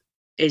Fire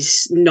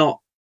is not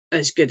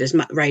as good as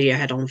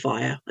Radiohead on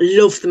Fire. I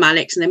love the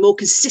Manics, and they're more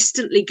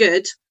consistently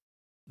good,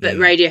 but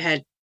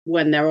Radiohead,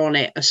 when they're on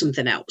it, are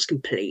something else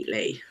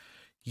completely.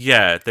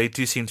 Yeah, they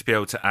do seem to be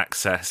able to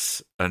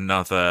access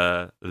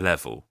another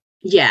level.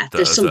 Yeah,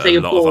 there's something that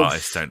a lot of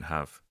artists don't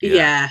have.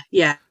 Yeah,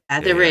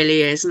 there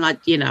really is, and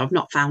I've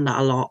not found that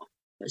a lot.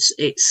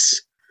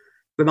 It's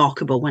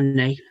remarkable when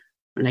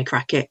they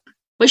crack it,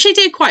 which they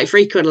do quite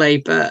frequently,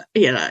 but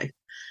not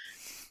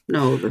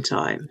all the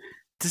time.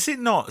 Does it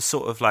not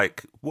sort of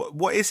like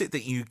what is it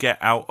that you get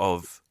out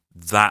of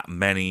that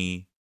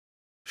many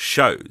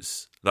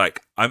shows?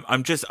 Like I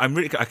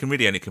can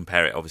really only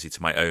compare it obviously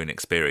to my own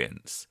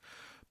experience.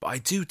 But I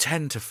do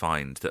tend to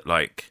find that,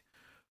 like,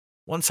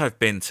 once I've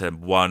been to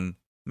one,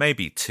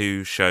 maybe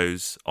two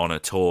shows on a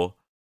tour,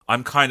 I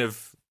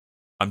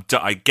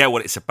get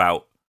what it's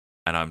about,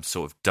 and I'm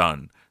sort of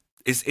done.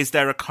 Is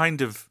there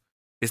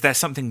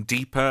something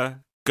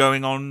deeper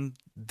going on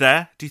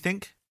there? Do you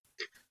think?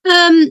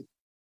 Yeah,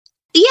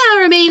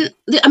 I mean,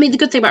 the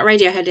good thing about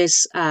Radiohead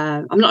is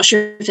I'm not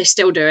sure if they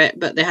still do it,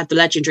 but they had the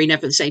legendary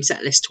Never the Same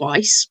Set List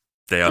twice.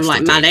 They are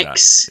unlike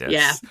Manics. Yes.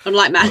 Yeah,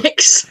 unlike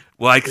Manics.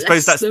 Well, I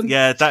suppose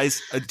that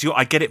is.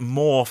 I get it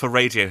more for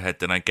Radiohead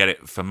than I get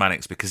it for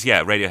Manics because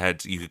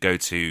Radiohead you could go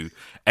to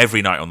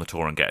every night on the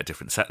tour and get a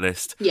different set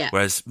list. Yeah.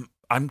 Whereas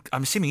I'm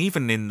assuming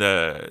even in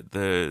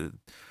the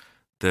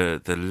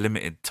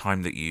limited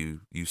time that you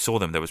saw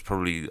them, there was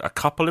probably a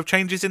couple of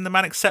changes in the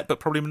Manic set,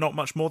 but probably not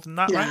much more than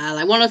that, right? Yeah,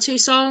 like one or two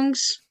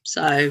songs.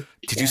 So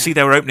did you see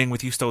they were opening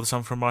with "You Stole the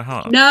Song from My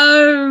Heart"?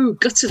 No,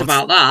 gutted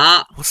about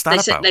that. What's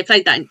that about? They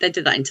played that. They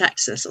did that in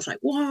Texas. I was like,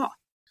 what?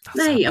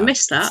 Mate, I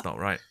missed that. It's not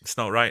right. It's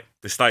not right.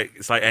 It's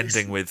like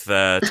ending with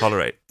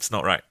 "Tolerate." It's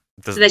not right.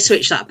 They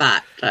switched that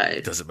back, though.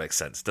 It doesn't make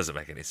sense. Doesn't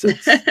make any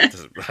sense.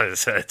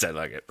 I don't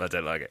like it. I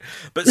don't like it.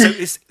 But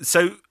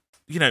so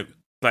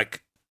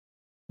like,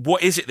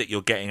 what is it that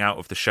you're getting out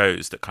of the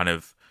shows that kind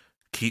of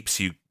keeps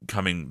you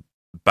coming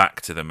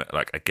back to them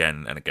like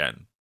again and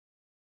again?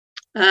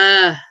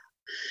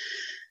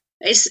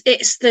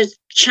 It's the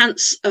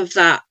chance of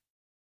that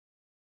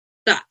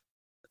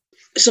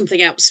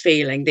something else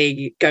feeling,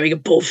 the going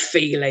above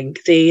feeling.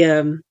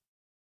 The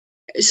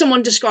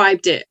someone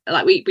described it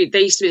like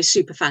there used to be a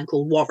super fan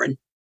called Warren,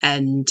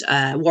 and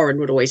Warren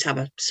would always have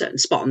a certain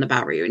spot on the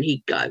barrier, and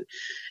he'd go,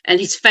 and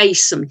his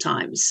face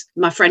sometimes.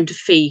 My friend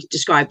Fee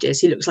described it as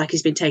he looks like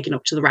he's been taken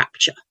up to the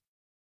rapture,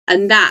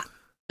 and that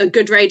a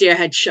good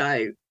Radiohead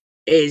show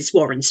is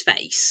Warren's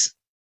face.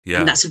 Yeah.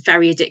 And that's a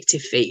very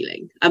addictive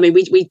feeling. I mean,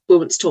 we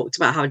once talked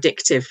about how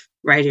addictive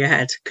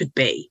Radiohead could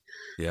be.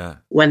 Yeah.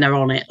 When they're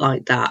on it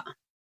like that,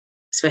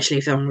 especially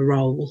if they're on a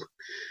roll.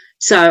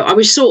 So I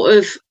was sort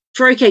of,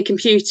 for OK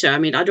Computer, I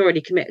mean, I'd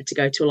already committed to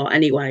go to a lot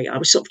anyway. I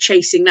was sort of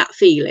chasing that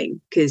feeling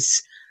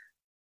because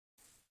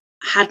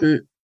I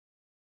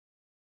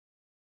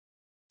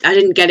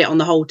didn't get it on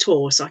the whole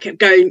tour, so I kept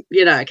going.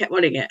 I kept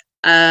wanting it.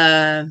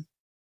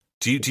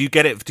 Do you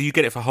get it? Do you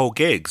get it for whole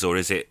gigs, or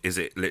is it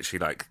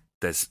literally like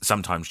there's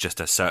sometimes just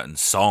a certain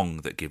song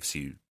that gives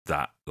you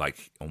that,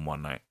 like on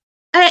one night?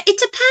 It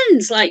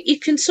depends. Like you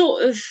can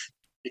sort of,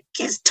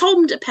 it's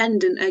Tom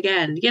dependent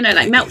again.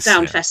 Like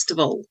Meltdown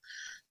Festival.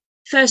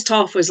 First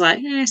half was like,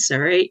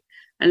 sorry,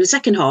 and the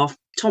second half,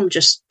 Tom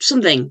just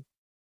something.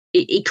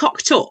 He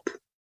cocked up.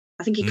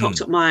 I think he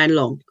cocked up My Iron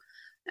Lung,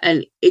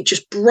 and it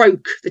just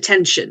broke the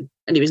tension.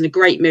 And he was in a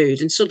great mood,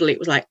 and suddenly it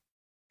was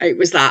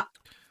that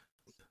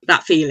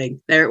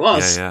feeling. There it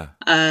was. Yeah.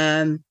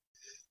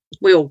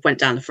 We all went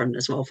down the front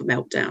as well for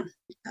Meltdown.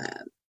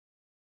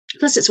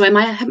 Plus, it's where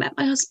I met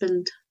my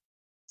husband.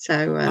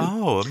 So.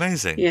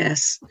 Amazing!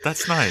 Yes,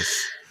 that's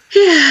nice.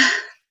 Yeah.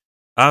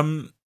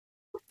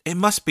 It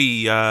must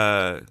be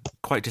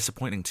quite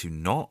disappointing to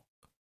not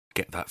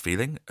get that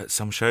feeling at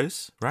some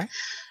shows, right?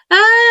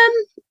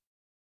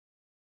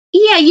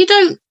 Yeah, you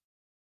don't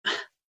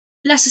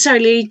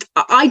necessarily.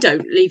 I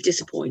don't leave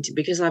disappointed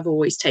because I've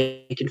always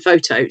taken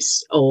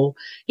photos, or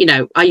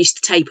I used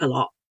to tape a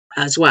lot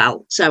as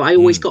well, so I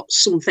always got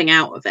something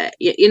out of it.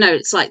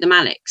 It's like the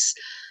Manics.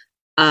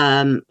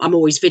 I'm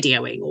always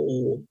videoing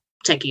or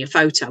taking a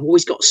photo. I've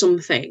always got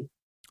something.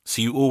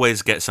 So you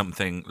always get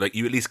something, like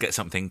you at least get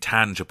something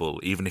tangible,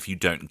 even if you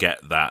don't get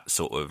that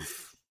sort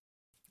of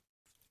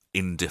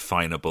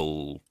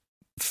indefinable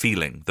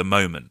feeling, the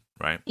moment,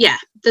 right? Yeah,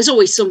 there's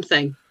always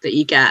something that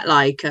you get,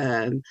 like,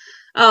 it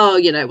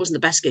wasn't the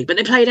best gig, but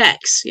they played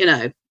X,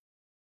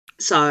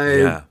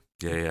 So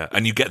yeah,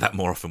 and you get that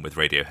more often with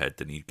Radiohead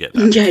than you get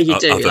that. Yeah, you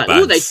do. Other like,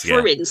 bands, they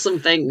threw in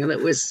something that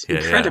was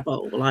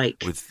incredible. Yeah.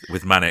 Like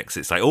with Manics,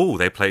 it's like,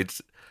 they played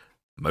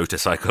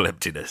Motorcycle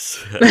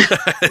Emptiness.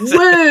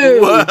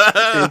 Whoa!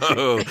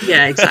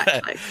 Yeah,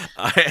 exactly.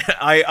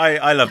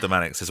 I love the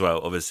Manics as well,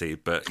 obviously,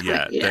 but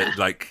Radiohead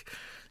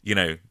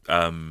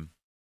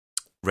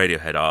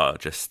are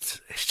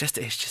just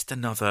it's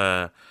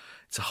another,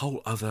 it's a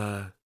whole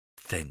other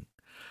thing,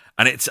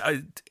 and it's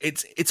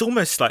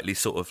almost slightly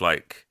sort of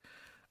like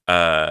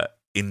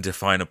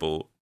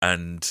indefinable.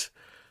 And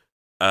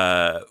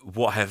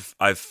what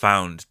I've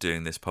found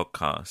doing this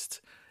podcast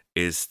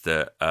is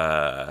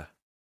that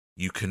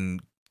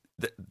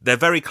they're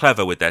very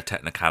clever with their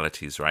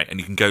technicalities, right? And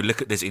you can go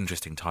look at this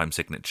interesting time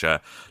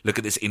signature, look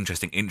at this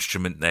interesting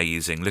instrument they're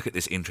using, look at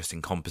this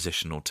interesting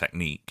compositional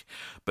technique.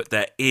 But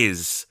there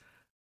is,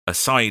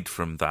 aside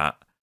from that,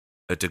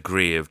 a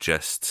degree of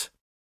just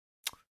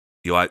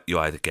you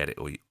either get it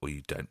or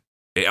you don't.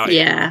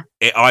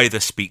 It either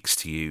speaks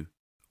to you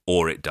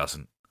or it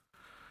doesn't.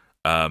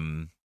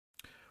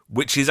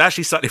 Which is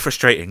actually slightly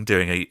frustrating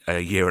doing a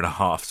year and a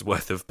half's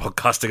worth of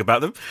podcasting about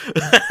them.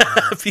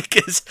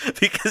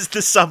 because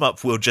the sum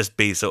up will just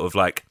be sort of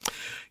like,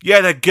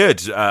 yeah, they're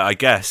good, I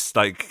guess.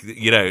 Like,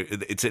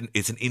 it's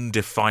an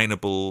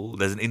indefinable,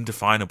 there's an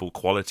indefinable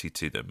quality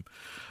to them.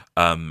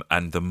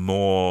 And the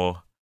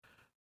more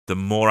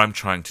I'm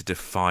trying to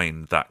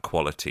define that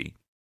quality,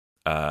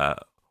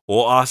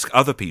 or ask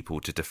other people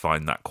to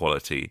define that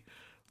quality,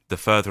 the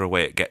further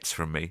away it gets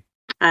from me.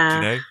 Do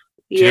you know?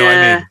 Do you know what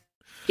I mean?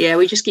 Yeah,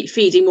 we just keep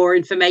feeding more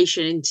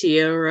information into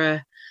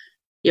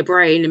your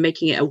brain and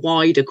making it a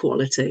wider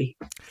quality.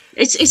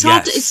 It's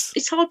hard.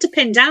 It's hard to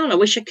pin down. I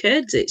wish I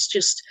could. It's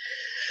just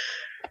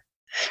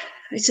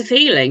it's a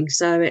feeling,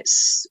 so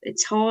it's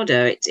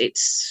harder.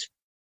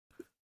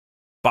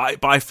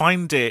 But I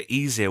find it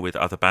easier with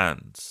other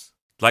bands,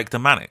 like the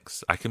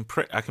Manics. I can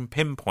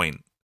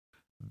pinpoint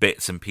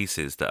bits and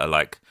pieces that are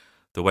like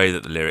the way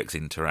that the lyrics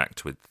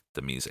interact with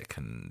the music,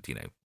 and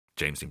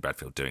James Dean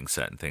Bradfield doing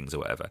certain things or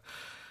whatever.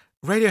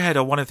 Radiohead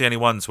are one of the only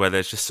ones where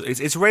there's just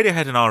it's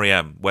Radiohead and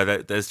REM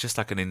where there's just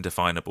like an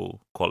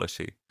indefinable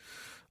quality,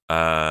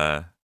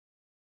 and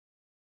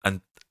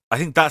I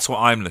think that's what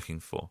I'm looking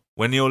for.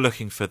 When you're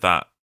looking for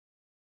that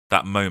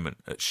moment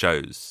at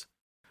shows,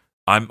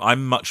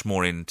 I'm much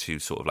more into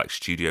sort of like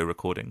studio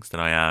recordings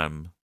than I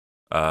am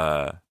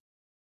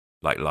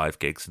like live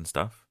gigs and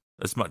stuff.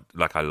 As much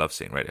like I love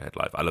seeing Radiohead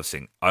live,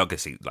 I'll go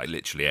see like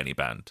literally any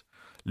band.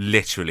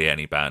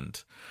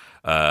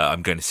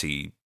 I'm going to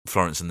see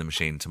Florence and the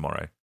Machine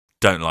tomorrow.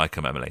 Don't like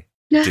them, Emily.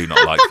 Do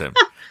not like them.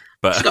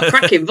 But she's got a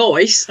cracking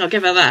voice. I'll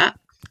give her that.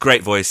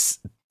 Great voice.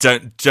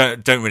 Don't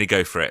really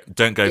go for it.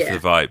 Don't go for the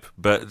vibe.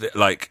 But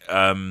like,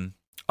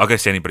 I'll go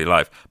see anybody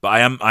live. But I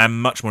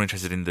am much more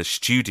interested in the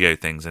studio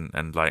things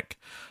and like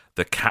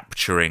the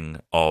capturing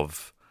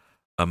of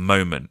a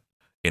moment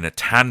in a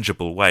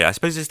tangible way. I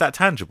suppose it's that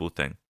tangible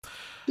thing.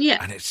 Yeah.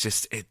 And it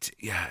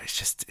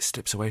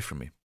slips away from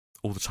me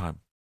all the time.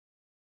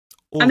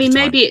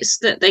 Maybe it's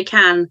that they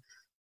can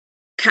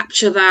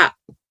capture that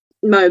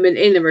moment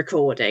in the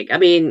recording. I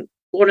mean,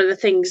 one of the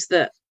things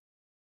that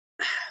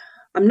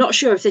I'm not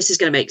sure if this is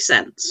going to make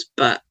sense,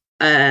 but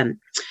I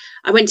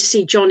went to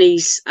see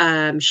Johnny's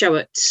show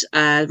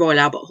at Royal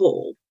Albert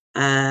Hall,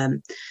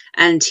 and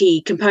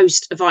he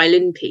composed a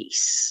violin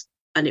piece,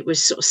 and it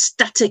was sort of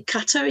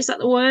staccato. Is that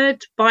the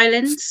word?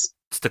 Violins?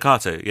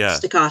 Staccato, yeah.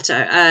 Staccato,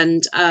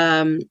 and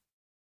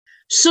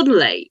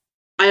suddenly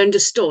I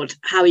understood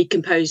how he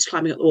composed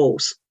Climbing Up the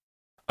Walls.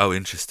 Oh,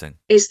 interesting.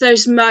 It's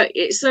those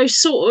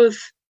sort of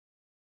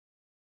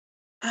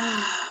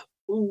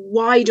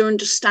wider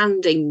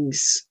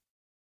understandings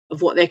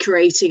of what they're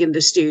creating in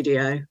the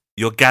studio.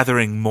 You're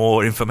gathering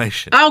more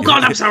information. Oh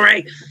God, I'm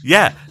sorry.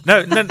 Yeah,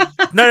 no.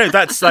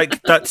 That's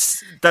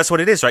what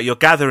it is, right? You're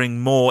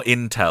gathering more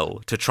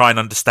intel to try and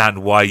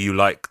understand why you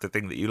like the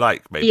thing that you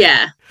like. Maybe.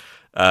 Yeah.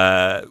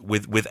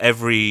 With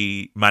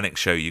every Manic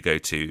show you go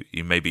to,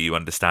 you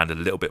understand a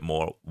little bit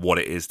more what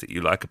it is that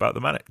you like about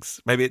the Manics.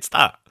 Maybe it's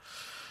that.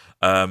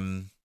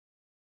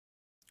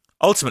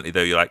 Ultimately,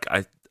 though, you're like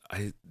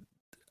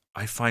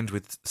I find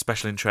with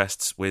special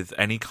interests, with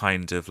any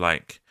kind of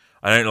like,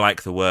 I don't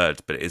like the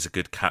word, but it is a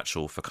good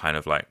catch-all for kind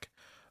of like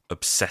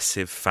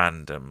obsessive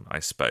fandom, I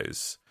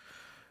suppose.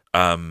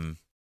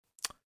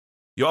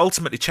 You're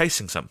ultimately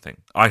chasing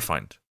something, I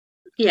find.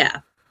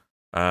 Yeah.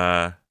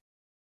 And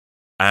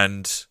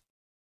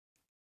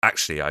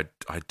actually, I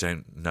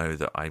don't know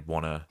that I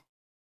want to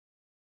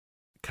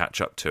catch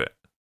up to it,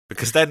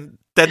 because then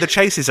the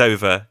chase is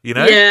over, you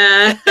know?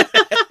 Yeah.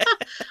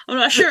 I'm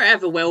not sure it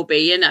ever will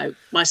be, you know.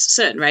 My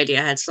certain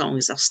Radiohead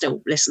songs, I'll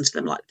still listen to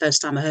them like the first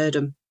time I heard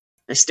them.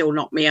 They still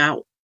knock me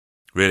out.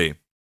 Really?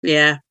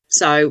 Yeah.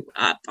 So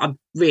I'm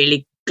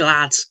really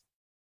glad,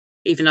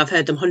 even though I've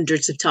heard them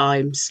hundreds of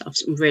times, I'm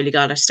really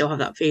glad I still have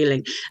that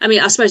feeling. I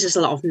mean, I suppose there's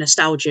a lot of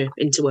nostalgia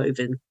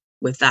interwoven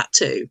with that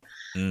too.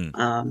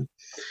 Because,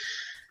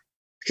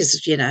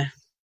 you know.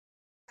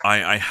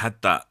 I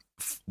had that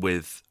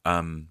with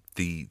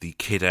the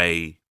Kid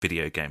A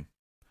video game.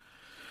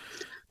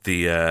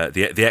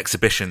 The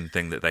exhibition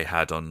thing that they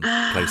had on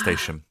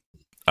PlayStation,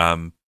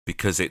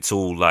 because it's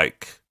all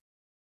like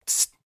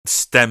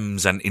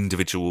stems and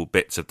individual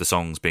bits of the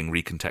songs being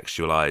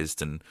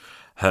recontextualized and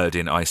heard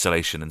in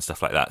isolation and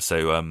stuff like that.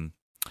 So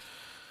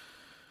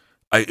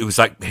it was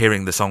like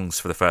hearing the songs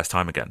for the first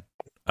time again.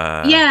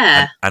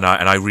 Yeah, and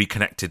I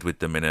reconnected with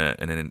them in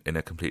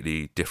a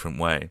completely different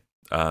way.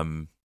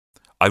 I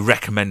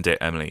recommend it,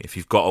 Emily, if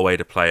you've got a way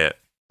to play it.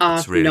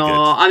 It's really good.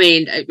 I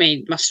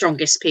mean, my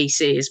strongest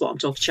PC is what I'm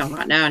talking to you on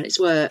right now, and it's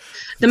work.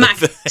 The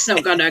Mac's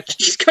not gonna.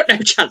 She's got no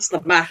chance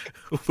on the Mac.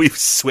 We've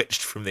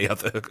switched from the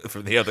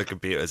other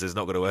computers. It's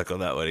not going to work on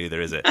that one either,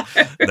 is it?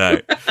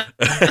 No.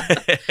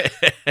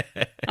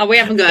 Oh, we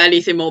haven't got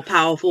anything more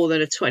powerful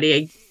than a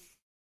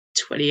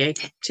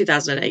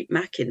 2008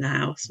 Mac in the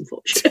house,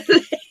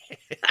 unfortunately.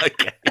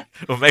 Okay.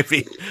 Well,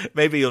 maybe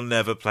you'll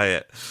never play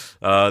it.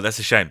 That's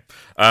a shame.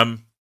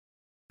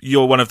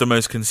 You're one of the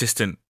most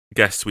consistent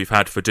guests we've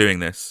had for doing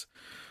this,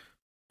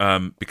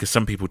 because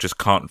some people just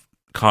can't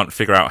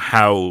figure out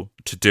how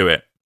to do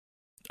it,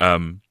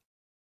 and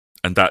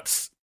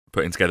that's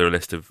putting together a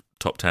list of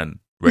top 10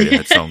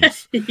 Radiohead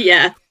songs.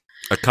 Yeah,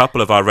 a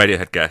couple of our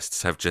Radiohead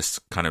guests have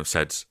just kind of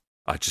said,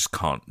 I just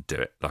can't do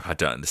it. Like, I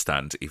don't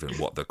understand even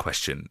what the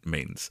question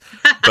means.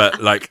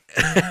 But like,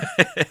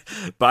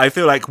 but I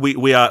feel like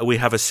we're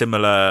on a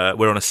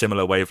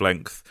similar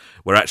wavelength.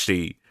 We're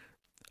actually,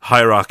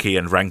 hierarchy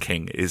and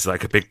ranking is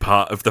like a big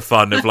part of the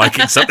fun of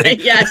liking something.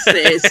 Yes, it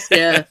is.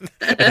 Yeah.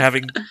 And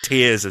having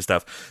tiers of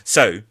stuff.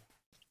 So,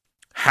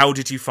 how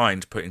did you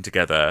find putting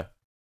together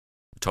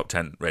top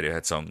 10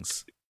 Radiohead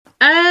songs?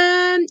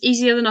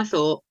 Easier than I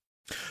thought.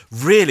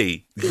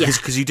 Really? Yeah.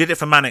 Because you did it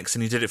for Manics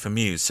and you did it for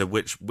Muse. So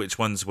which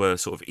ones were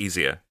sort of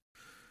easier?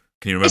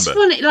 Can you remember? It's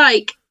funny,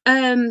 like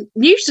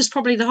Muse is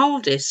probably the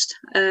hardest.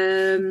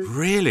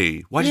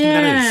 Really? Why do you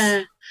think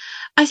that is?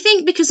 I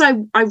think because I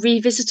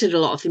revisited a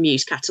lot of the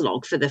Muse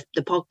catalogue for the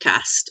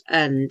podcast,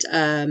 and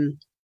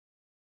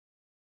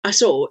I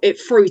saw it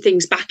threw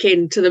things back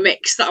into the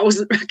mix that I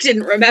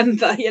didn't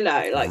remember, you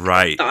know, like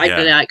right. I'd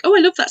be like, oh, I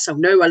love that song.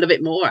 No, I love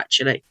it more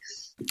actually.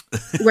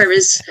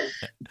 Whereas,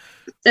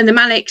 and the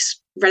Manics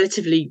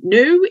relatively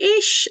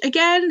new-ish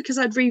again because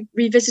I'd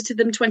revisited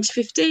them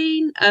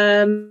 2015.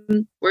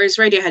 Whereas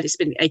Radiohead has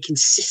been a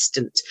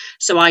consistent,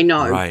 so I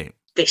know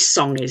this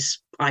song is.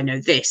 I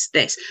know this,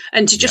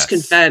 and to just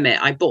confirm it,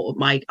 I bought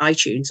my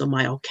iTunes on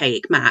my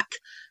archaic Mac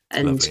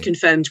and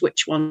confirmed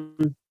which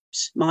ones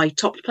my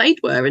top played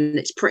were, and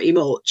it's pretty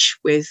much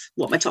with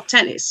what my top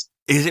 10 is.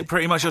 Is it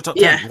pretty much your top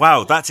 10? Yeah.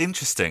 Wow, that's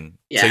interesting.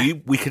 Yeah. So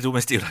we could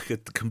almost do like a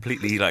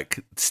completely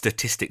like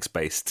statistics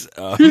based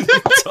top 10.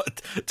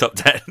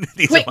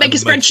 Quick, make a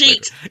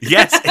spreadsheet.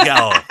 Yes,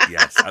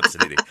 yes,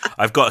 absolutely.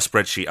 I've got a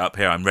spreadsheet up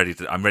here. I'm ready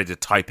to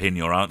type in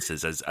your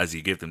answers as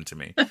you give them to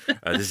me.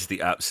 This is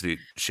the absolute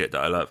shit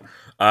that I love.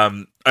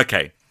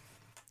 Okay,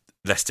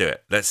 let's do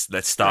it. Let's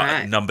start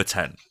at number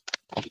 10.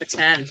 Number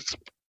 10.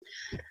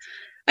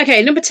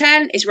 Okay, number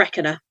 10 is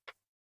Reckoner.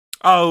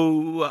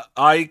 Oh,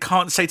 I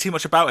can't say too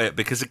much about it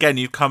because, again,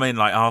 you've come in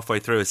like halfway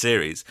through a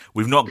series.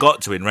 We've not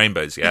got to In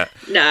Rainbows yet.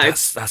 No.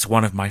 That's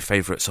one of my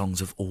favourite songs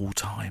of all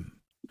time.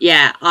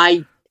 Yeah,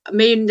 I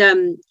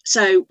mean,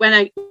 so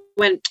when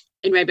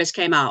In Rainbows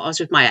came out, I was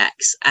with my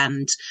ex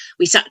and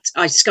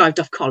I skived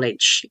off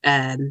college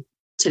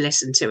to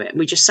listen to it, and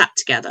we just sat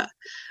together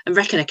and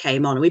Reckoner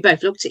came on and we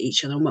both looked at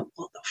each other and went,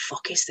 what the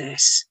fuck is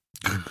this?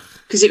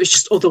 because it was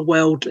just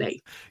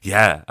otherworldly.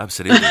 Yeah,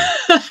 absolutely.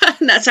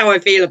 And that's how I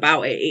feel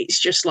about it. It's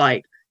just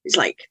like, it's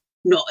like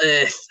not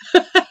Earth.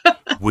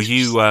 Were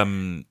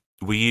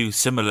you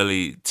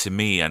similarly to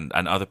me and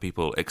other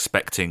people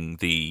expecting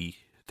the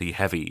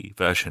heavy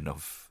version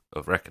of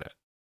Reckoner?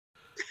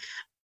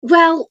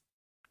 Well,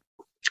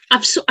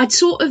 I'd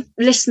sort of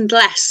listened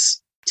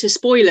less to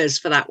spoilers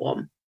for that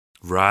one.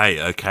 Right.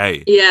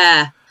 Okay.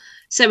 Yeah.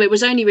 So it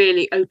was only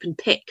really Open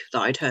Pick that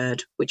I'd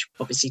heard, which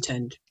obviously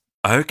turned.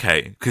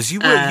 Okay, because you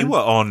were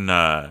on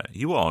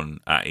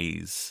At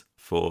Ease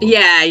for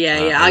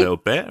a little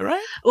bit,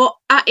 right? Well,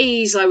 At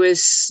Ease,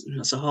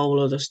 that's a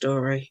whole other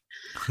story.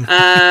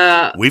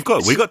 We've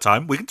got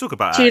time. We can talk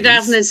about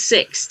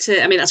 2006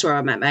 to. I mean, that's where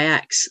I met my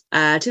ex.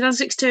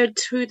 2006 to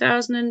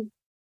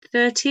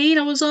 2013,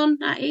 I was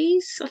on At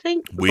Ease. I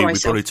think we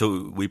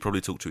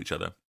probably talked to each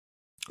other.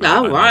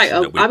 Oh right,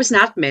 I was an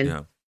admin.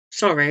 Yeah.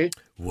 Sorry.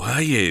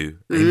 Were you?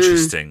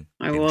 Interesting.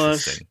 I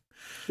was.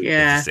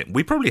 Yeah.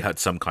 We probably had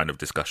some kind of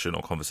discussion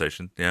or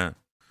conversation. Yeah.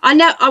 I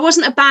know. I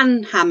wasn't a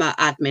Banhammer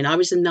admin. I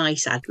was a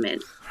nice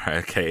admin.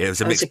 Okay, it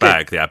was a mixed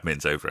bag. The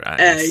admins over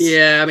at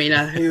yeah, I mean,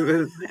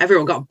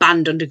 everyone got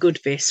banned under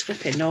Goodvis.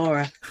 Flipping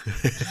Nora.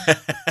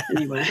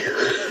 Anyway,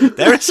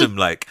 there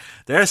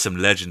are some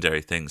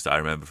legendary things that I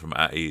remember from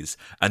At Ease,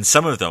 and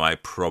some of them I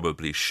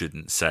probably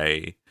shouldn't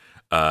say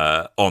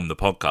on the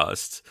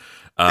podcast.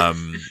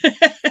 An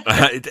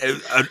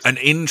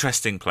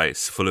interesting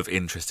place full of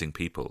interesting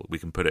people. We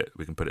can put it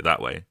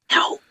that way.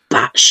 No,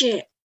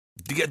 batshit.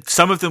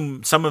 Some of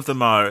them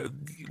are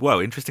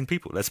interesting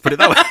people. Let's put it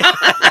that way.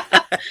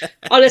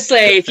 Honestly,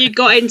 if you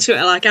got into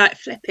it like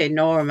flipping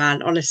Nora,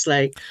 man,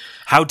 honestly.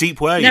 How deep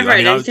were you? Never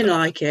heard anything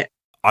like it.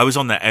 I was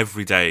on there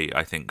every day,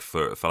 I think,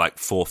 for like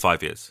 4 or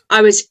 5 years.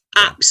 I was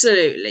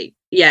absolutely,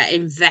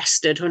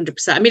 invested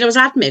 100%. I mean, I was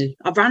admin.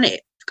 I ran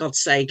it, for God's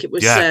sake. It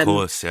was, of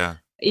course, yeah.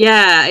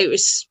 Yeah, it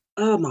was,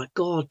 oh my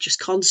God, just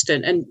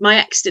constant. And my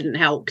ex didn't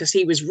help because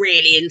he was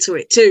really into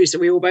it too. So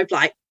we were both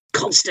like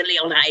constantly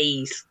on At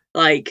Ease.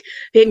 Like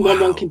him on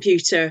one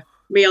computer,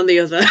 me on the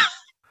other.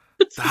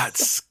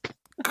 That's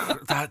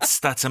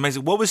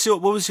amazing. What was your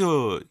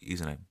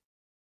username?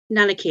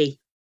 Nanaki.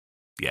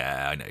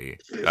 Yeah, I know you.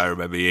 I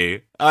remember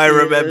you. I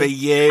remember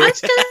you. I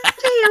was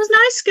a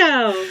nice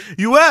girl.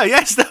 You were,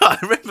 yes. No, I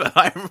remember.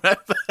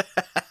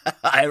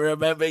 I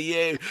remember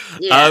you.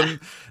 Yeah.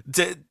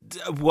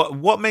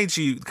 What made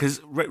you? Because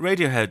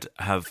Radiohead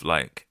have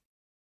like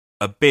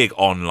a big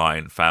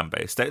online fan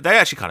base. They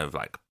actually kind of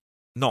like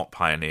not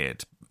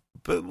pioneered,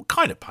 but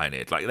kind of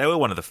pioneered. Like they were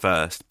one of the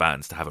first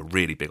bands to have a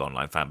really big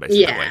online fan base.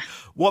 Yeah. In that way.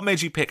 What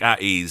made you pick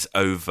At Ease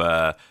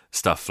over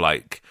stuff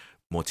like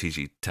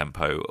Mortigi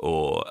Tempo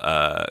or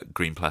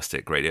Green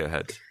Plastic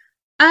Radiohead?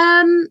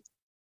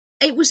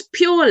 It was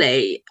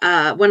purely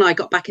when I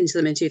got back into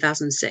them in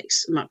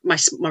 2006, my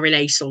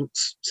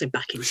renaissance. So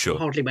back in, Sure.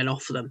 Hardly went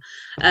off for them.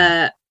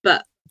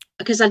 But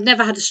because I'd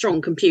never had a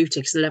strong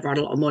computer, because I never had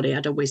a lot of money,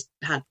 I'd always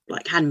had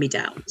like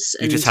hand-me-downs.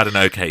 You just had an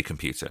okay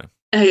computer.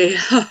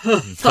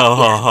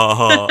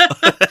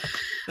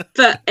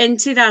 But in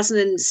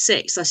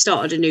 2006, I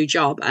started a new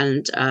job,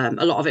 and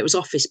a lot of it was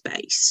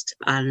office-based.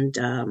 And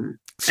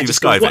so I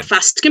just thought what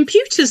fast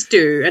computers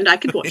do, and I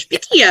could watch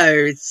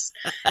videos.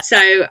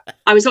 So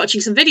I was watching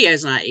some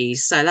videos on At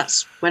Ease. So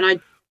that's when I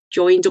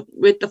joined up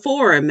with the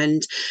forum,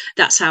 and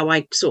that's how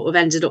I sort of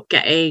ended up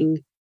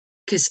getting,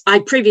 because I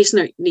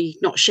previously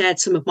not shared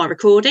some of my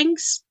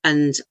recordings,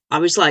 and I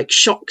was like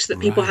shocked that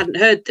people hadn't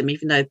heard them,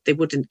 even though they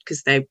wouldn't,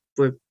 because they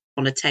were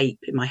on a tape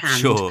in my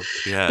hand. Sure,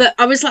 yeah. But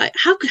I was like,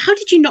 how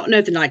did you not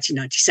know the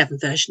 1997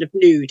 version of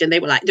Nude? And they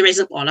were like, there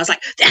isn't one. I was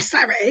like, yes,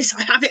 there is.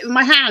 I have it in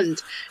my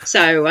hand.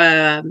 So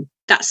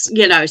that's,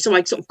 so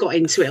I sort of got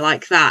into it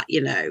like that,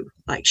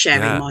 like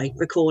sharing my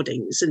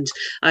recordings. And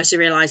I also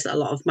realised that a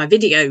lot of my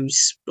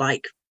videos,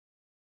 like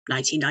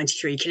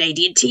 1993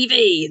 Canadian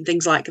TV and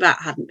things like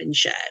that, hadn't been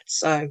shared.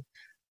 So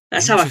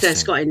that's how I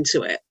first got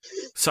into it.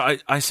 So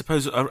I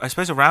suppose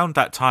around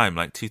that time,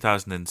 like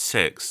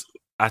 2006,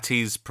 At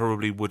Ease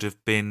probably would have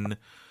been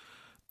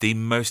the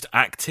most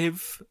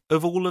active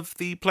of all of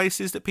the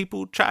places that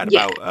people chatted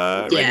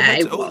about.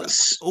 It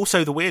was.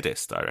 Also the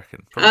weirdest, I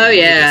reckon.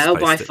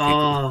 By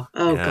far.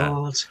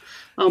 God.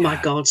 Oh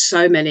my God.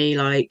 So many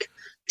like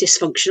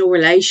dysfunctional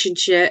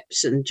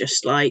relationships and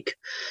just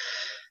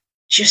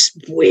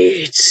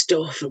weird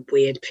stuff and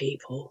weird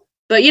people.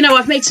 But,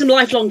 I've made some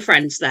lifelong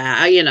friends there,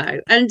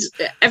 and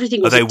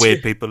everything was... Are they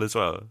weird people as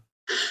well?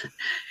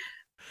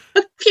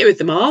 A few of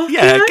them are.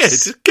 Yeah,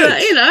 yes, good.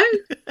 But,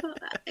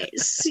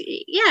 it's,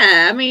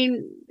 I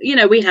mean,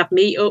 we have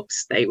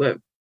meetups. They were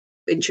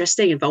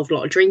interesting, involved a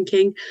lot of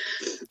drinking.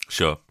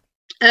 Sure.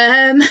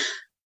 But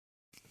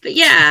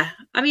yeah,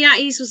 I mean, At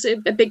Ease was a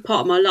big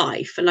part of my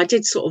life, and I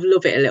did sort of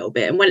love it a little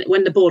bit. And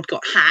when the board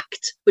got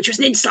hacked, which was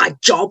an inside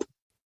job.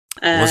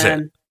 Was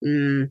it?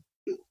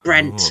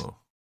 Brent.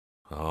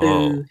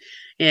 Oh.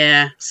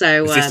 Yeah.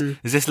 So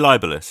is this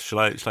libelous? Shall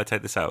I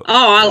take this out?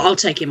 Oh, I'll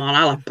take him on.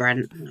 I'll have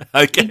Brent.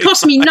 Okay. It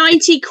cost me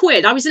 90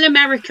 quid. I was in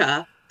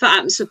America for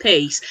Atoms for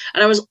Peace,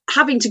 and I was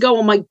having to go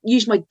on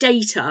use my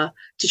data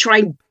to try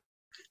and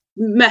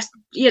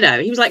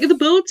he was like, the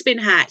board's been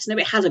hacked. No,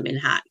 it hadn't been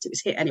hacked. It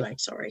was hit anyway.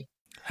 Sorry.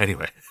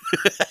 Anyway.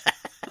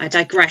 I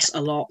digress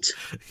a lot.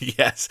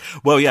 Yes.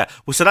 Well, yeah.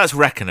 Well, so that's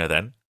Reckoner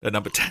then at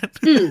number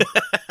 10.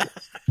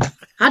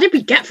 How did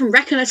we get from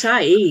Reckoner to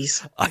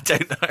Ease? I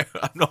don't know.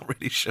 I'm not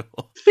really sure.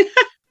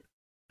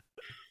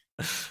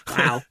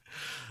 Wow.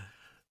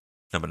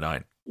 Number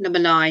 9. Number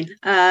 9.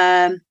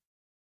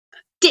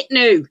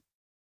 Ditnu.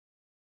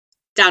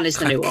 Down is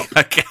the new one.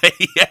 Okay,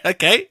 yeah,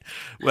 okay.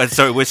 Well,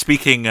 so we're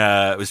speaking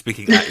at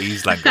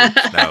Ease language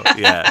now.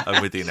 Yeah,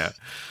 I'm with you now.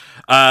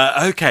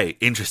 Okay,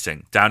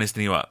 interesting. Down is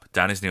the new up.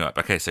 Down is new up.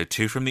 Okay, so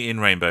 2 from the In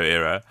Rainbow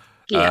era.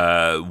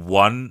 Yeah.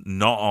 1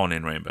 not on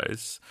In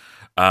Rainbows.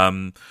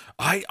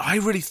 I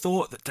really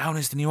thought that Down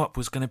is the New Up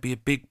was going to be a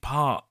big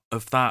part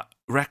of that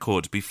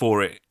record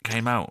before it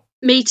came out.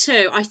 Me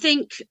too. I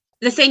think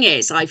the thing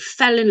is, I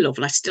fell in love,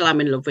 and I still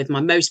am in love with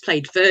my most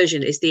played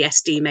version is the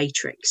SD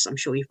Matrix. I'm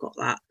sure you've got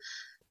that.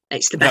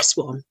 It's the best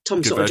one.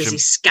 Tom sort of does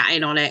his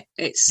scatting on it.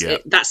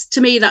 That's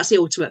to me, that's the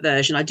ultimate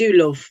version. I do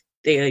love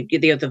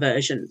the other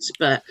versions,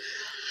 but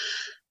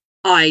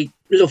I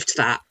loved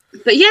that.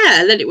 But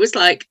yeah, then it was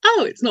like,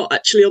 oh, it's not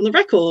actually on the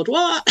record.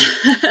 What?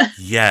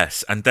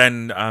 Yes, and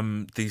then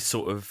the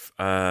sort of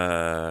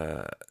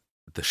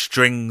the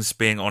strings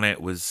being on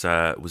it was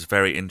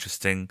very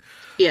interesting.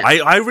 Yeah,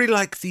 I really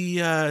like the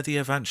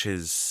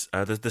Avanches,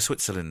 the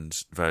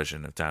Switzerland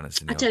version of Down is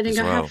the New Up. I don't think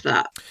I have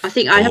that. I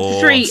think I have the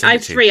 3. I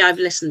have 3 I've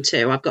listened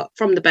to. I've got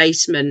From the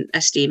Basement,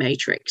 SD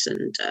Matrix,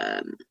 and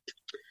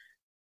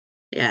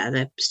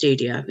the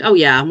studio. Oh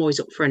yeah, I'm always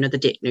up for another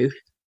Ditnu.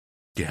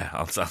 Yeah,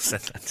 I'll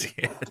send that to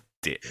you.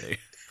 Ditnu.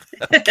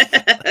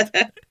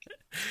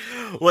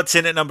 What's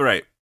in at number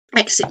 8?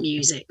 Exit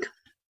Music.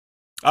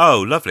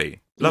 Oh,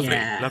 lovely.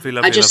 Yeah.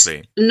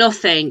 Lovely.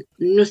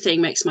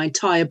 Nothing makes my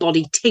entire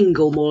body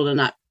tingle more than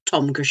that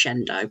Tom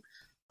crescendo.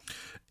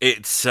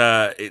 It's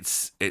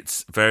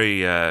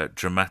very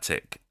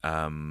dramatic,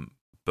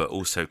 but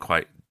also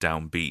quite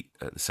downbeat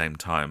at the same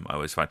time. I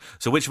always find.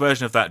 So, which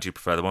version of that do you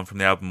prefer? The one from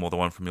the album or the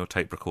one from your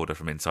tape recorder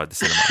from inside the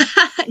cinema?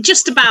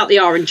 Just about the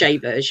R&J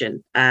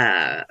version,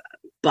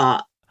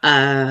 but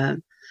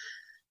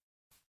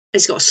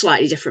it's got a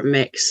slightly different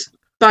mix.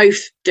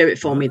 Both do it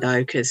for me though,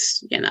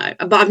 because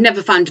but I've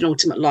never found an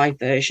ultimate live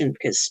version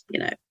because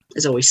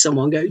there's always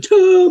someone going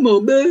 "Tom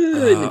on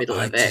me" in the middle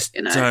of it.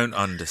 I don't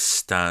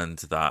understand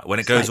that when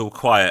it goes all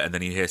quiet and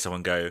then you hear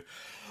someone go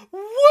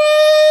 "Woo!"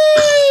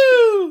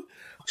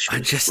 I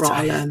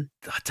don't.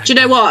 Do you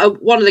know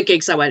what? One of the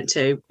gigs I went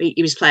to,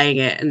 he was playing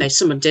it, and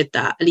someone did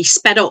that, and he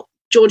sped up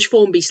George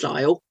Formby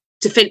style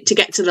to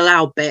get to the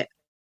loud bit.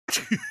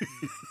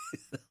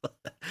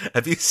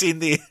 Have you seen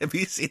the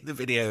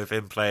video of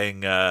him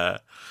playing the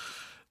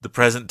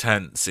present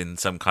tense in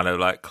some kind of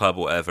like club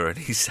or whatever, and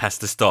he has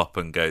to stop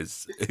and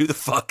goes, "Who the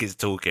fuck is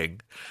talking?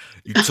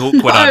 You talk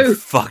when I'm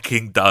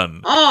fucking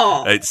done."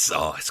 It's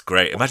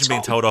great. Imagine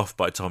being told off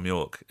by Tom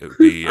York. It would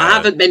be. I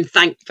haven't been,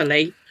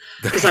 thankfully,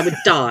 because I would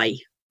die.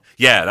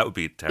 Yeah, that would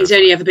be terrible. He's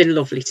only ever been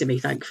lovely to me,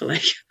 thankfully.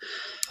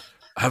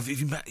 Have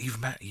you met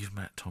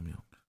Tom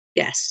York?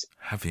 Yes.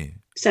 Have you?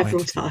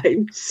 Several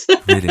times.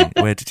 Really?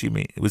 Where did you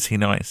meet? Was he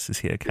nice? Is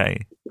he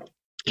okay?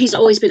 He's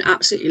always been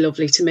absolutely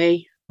lovely to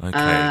me. Okay.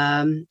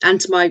 And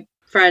to my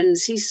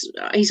friends, he's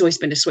always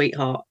been a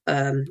sweetheart.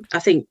 I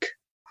think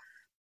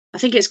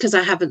it's because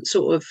I haven't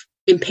sort of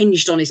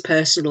impinged on his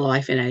personal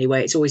life in any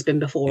way. It's always been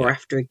before or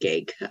after a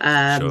gig.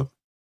 Sure.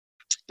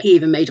 He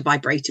even made a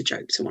vibrator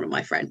joke to one of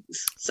my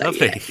friends. So,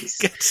 lovely.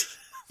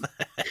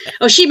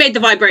 Yeah, she made the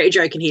vibrator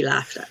joke and he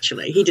laughed,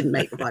 actually. He didn't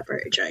make the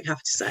vibrator joke, I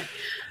have to say.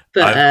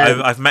 But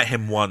I've met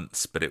him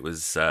once, but it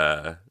was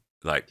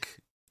like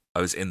I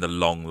was in the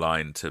long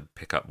line to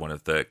pick up one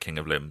of the King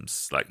of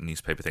Limbs like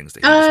newspaper things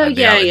that he was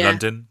handing out in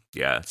London.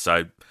 Yeah, so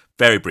I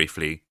very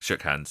briefly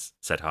shook hands,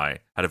 said hi,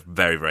 had a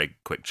very, very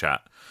quick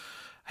chat.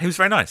 He was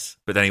very nice,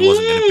 but then he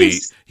wasn't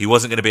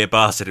going to be a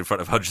bastard in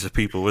front of hundreds of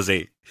people, was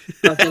he?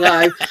 I don't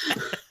know.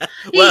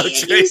 Well,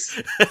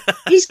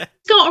 he's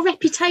got a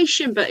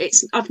reputation, but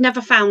I've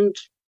never found.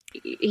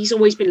 He's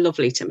always been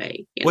lovely to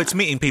me. Well, it's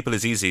Meeting People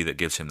Is Easy that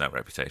gives him that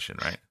reputation,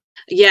 right?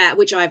 Yeah,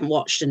 which I haven't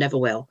watched and never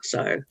will.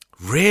 So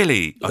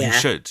really, you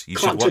should. You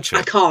should watch it.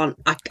 I can't.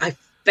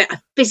 I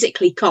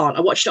physically can't.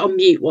 I watched it on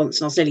mute once,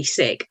 and I was nearly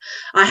sick.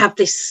 I have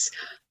this.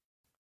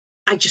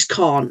 I just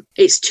can't.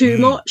 It's too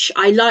much.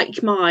 I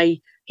like my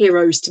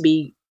heroes to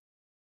be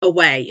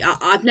away.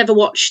 I've never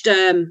watched.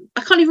 I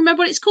can't even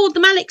remember what it's called. The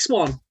Maliks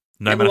one.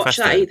 No, never watched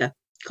that either.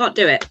 Can't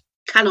do it.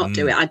 Cannot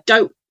do it. I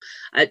don't.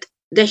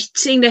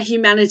 Seeing their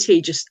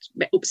humanity just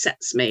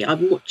upsets me.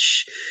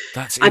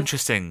 That's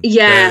interesting.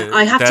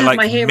 I have to have like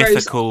my heroes.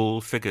 Mythical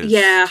figures.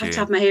 Yeah, I have to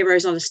have my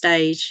heroes on the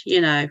stage.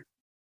 I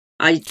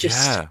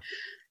just.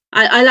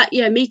 I like.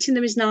 Meeting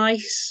them is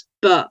nice,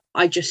 but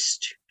I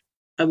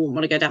wouldn't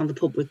want to go down the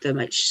pub with them.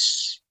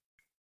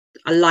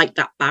 I like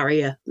that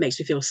barrier. It makes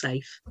me feel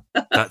safe.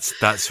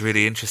 That's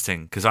really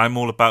interesting because I'm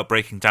all about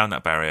breaking down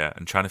that barrier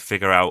and trying to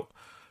figure out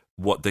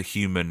what the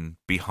human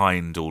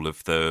behind all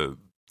of the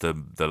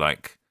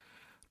like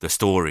the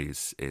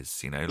stories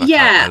is, like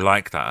Yeah. I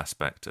like that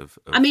aspect of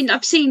I mean,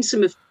 I've seen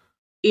some of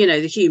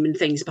the human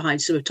things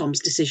behind some of Tom's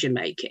decision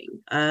making,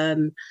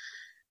 and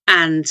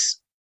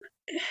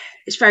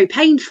it's very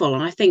painful.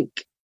 And I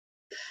think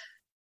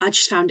I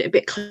just found it a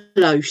bit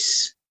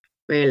close,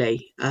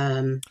 really.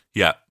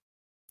 Yeah.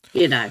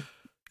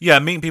 Yeah,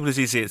 meeting people is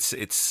easy.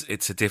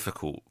 It's a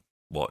difficult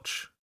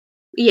watch.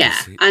 Yeah,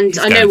 and he's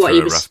I know what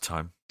he was rough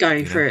time,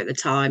 going through at the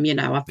time.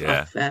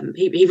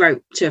 He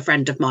wrote to a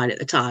friend of mine at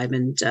the time,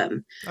 and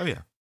and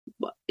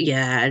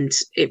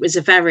it was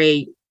a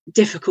very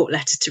difficult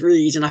letter to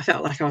read, and I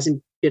felt like I was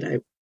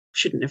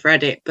shouldn't have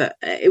read it, but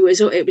it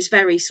was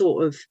very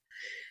sort of.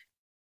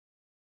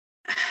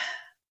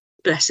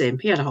 Bless him,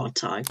 he had a hard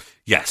time.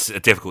 Yes, a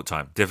difficult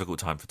time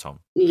for Tom.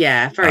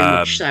 Yeah, very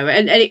much so,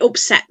 and it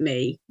upset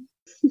me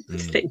to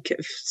think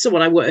of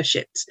someone I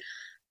worshipped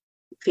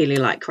feeling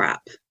like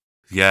crap.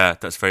 Yeah,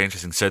 that's very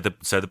interesting. So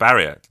the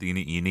barrier, you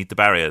need the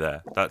barrier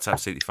there. That's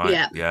absolutely fine.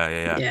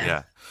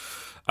 Yeah.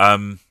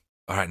 All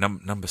right,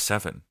 number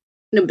 7.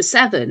 Number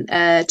 7,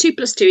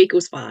 2 + 2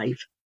 =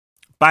 5.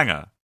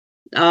 Banger.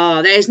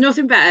 Oh, there's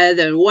nothing better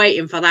than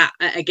waiting for that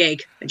at a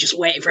gig and just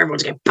waiting for everyone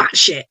to go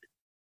batshit.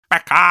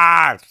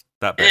 Backard.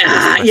 That bit.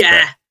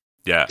 Yeah.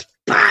 Yeah.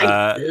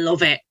 Bang.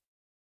 Love it.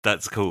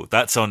 That's cool.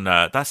 That's on.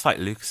 That's like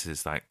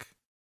Lucas's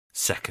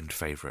second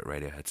favorite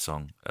Radiohead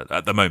song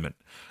at the moment,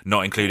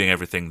 not including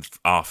everything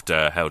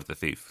after Hail to the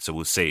Thief. So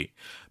we'll see.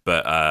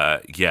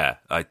 But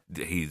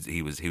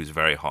he was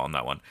very hot on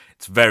that one.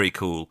 It's very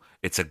cool.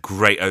 It's a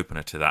great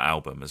opener to that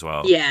album as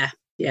well. Yeah,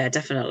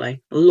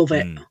 definitely. I love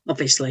it.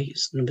 Obviously,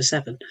 it's number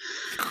 7.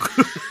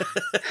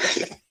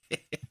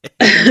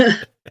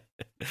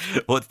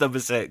 What's number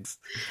 6?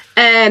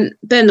 Burn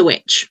the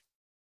Witch.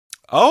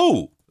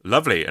 Oh,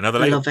 lovely. Another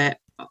late. I love it.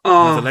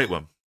 Oh, another late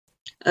one.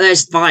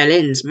 Those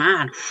violins,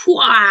 man.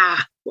 Wow.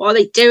 What are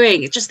they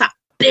doing? It's just that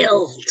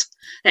build,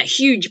 that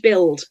huge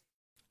build.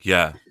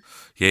 Yeah.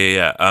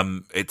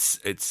 It's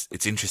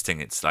interesting.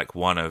 It's like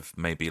one of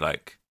maybe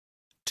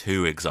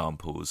 2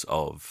 examples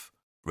of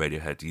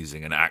Radiohead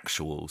using an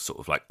actual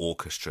sort of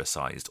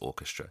orchestra-sized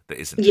orchestra that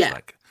isn't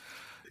just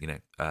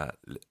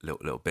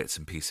little bits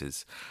and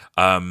pieces.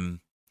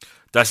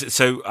 That's it.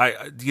 So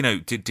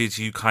did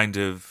you kind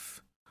of?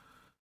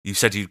 You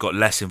said you got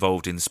less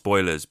involved in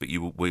spoilers, but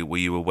were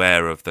you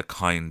aware of the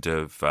kind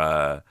of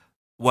I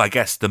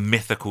guess the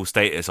mythical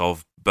status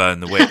of Burn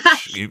the Witch?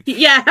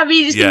 Yeah, I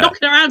mean, it's been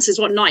knocking around since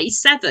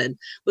 97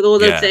 with all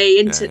of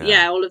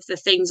the all of the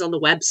things on the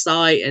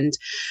website and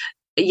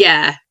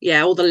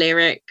all the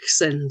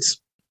lyrics and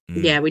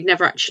we'd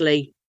never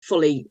actually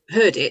fully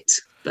heard it.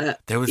 But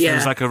there was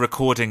a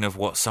recording of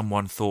what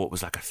someone thought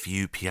was a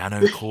few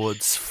piano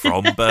chords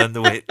from Burn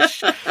the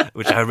Witch,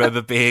 which I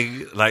remember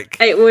being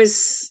it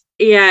was.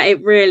 Yeah,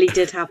 it really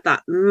did have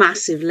that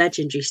massive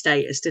legendary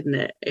status, didn't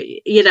it?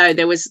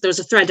 There was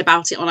a thread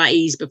about it on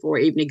 @ease before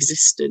it even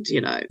existed.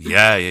 Yeah.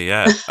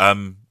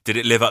 Did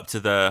it live up to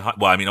the hype?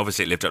 Well, I mean,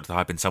 obviously it lived up to the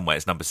hype in some way.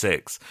 It's number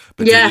 6,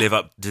 but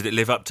did it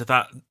live up to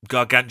that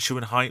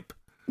gargantuan hype?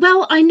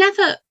 Well, I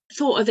never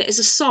thought of it as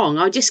a song.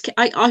 I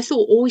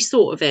always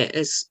thought of it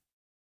as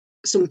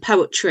some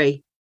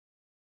poetry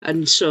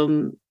and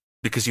some.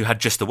 Because you had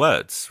just the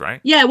words,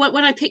 right? Yeah.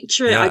 When I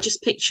picture it, I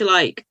just picture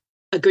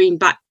a green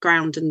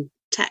background and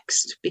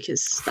text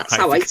because that's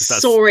how I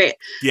saw it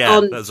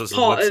on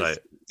part of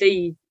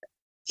the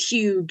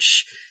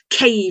huge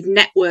cave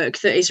network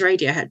that is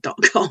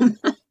Radiohead.com.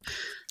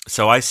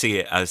 So I see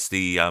it as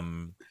the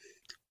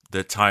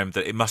time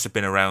that it must have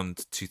been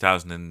around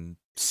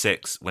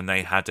 2006 when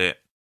they had it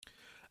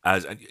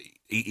as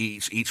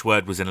each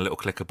word was in a little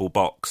clickable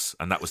box,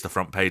 and that was the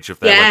front page of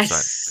their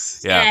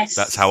website. Yeah, yes.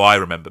 That's how I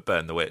remember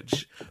Burn the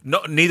Witch.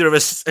 Neither of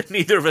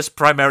us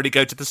primarily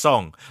go to the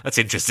song. That's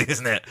interesting,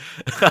 isn't it?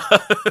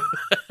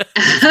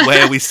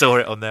 Where we saw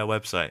it on their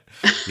website.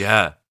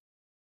 Yeah.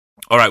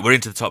 All right, we're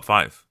into the top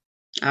 5.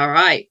 All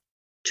right,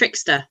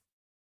 Trickster.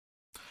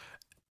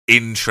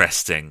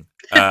 Interesting.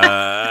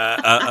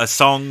 A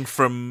song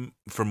from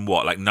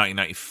what,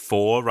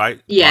 1994,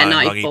 right? Yeah,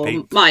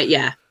 94.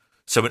 Yeah.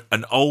 So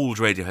an old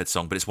Radiohead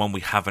song, but it's one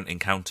we haven't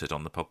encountered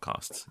on the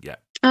podcast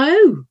yet.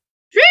 Oh,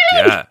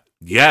 really?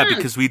 Yeah,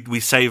 because we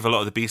save a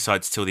lot of the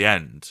B-sides till the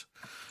end.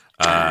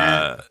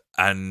 And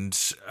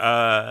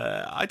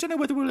I don't know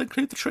whether we'll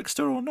include the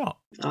Trickster or not.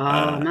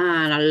 Oh,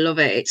 man, I love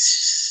it.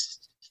 It's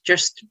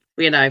just,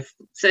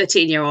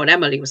 13-year-old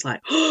Emily was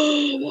like,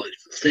 oh,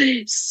 what's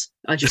this?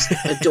 I just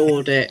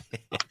adored it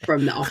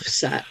from the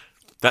offset.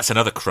 That's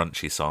another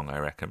crunchy song, I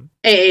reckon.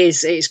 It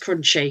is. It is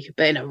crunchy,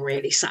 but in a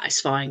really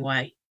satisfying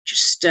way.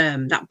 Just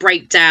that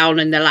breakdown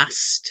in the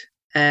last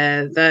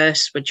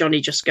verse where Johnny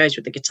just goes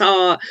with the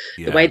guitar,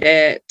 the way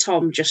that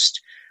Tom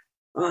just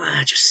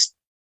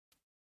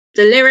the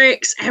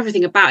lyrics,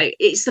 everything about it.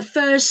 It's the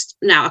first.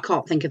 Now I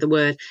can't think of the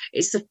word.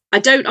 I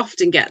don't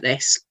often get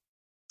this.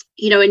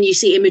 When you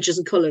see images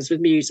and colours with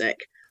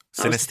music.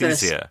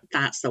 Synesthesia.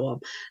 That's the one.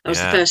 That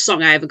was the first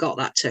song I ever got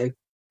that to.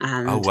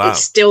 And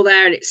it's still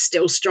there and it's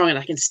still strong and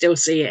I can still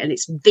see it and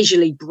it's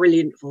visually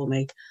brilliant for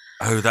me.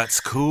 Oh, that's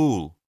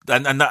cool.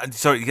 And that,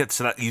 sorry, you get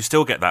to that. You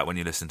still get that when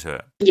you listen to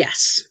it.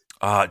 Yes.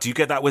 Do you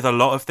get that with a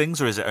lot of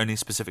things, or is it only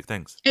specific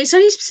things? It's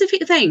only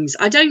specific things.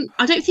 I don't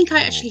think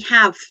I actually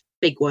have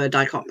big word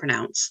I can't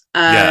pronounce.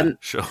 Yeah,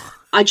 sure.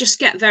 I just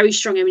get very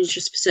strong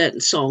images for certain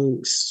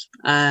songs,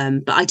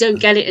 but I don't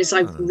get it as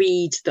I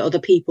read that other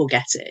people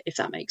get it, if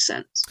that makes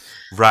sense.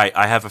 Right.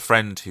 I have a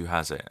friend who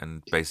has it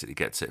and basically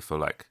gets it for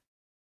like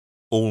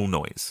all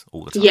noise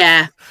all the time.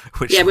 Yeah.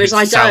 Whereas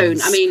I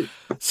don't. I mean,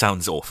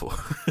 sounds awful.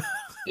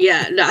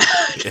 Yeah, no.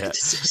 Yeah.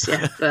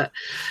 Yeah, but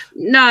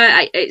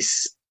no,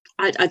 it's.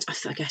 I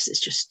guess it's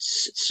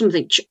just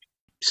something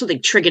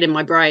triggered in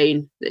my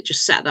brain that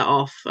just set that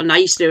off. And I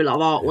used to do a lot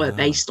of artwork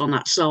based on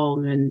that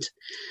song, and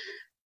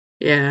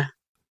yeah.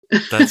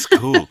 That's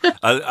cool.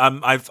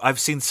 I've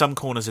seen some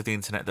corners of the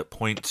internet that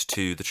point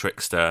to the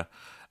Trickster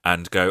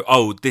and go,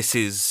 "Oh, this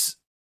is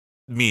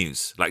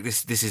Muse. Like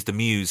this is the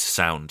Muse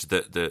sound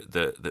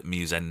that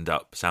Muse end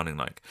up sounding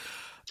like."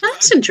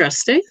 That's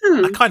interesting.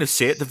 I kind of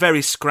see it. The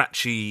very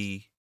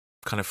scratchy,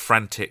 kind of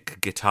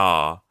frantic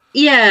guitar.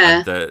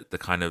 Yeah. And the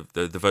kind of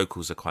the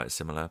vocals are quite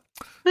similar.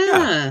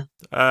 Yeah.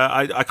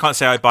 I can't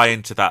say I buy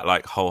into that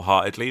like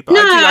wholeheartedly, but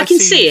I can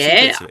see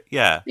it.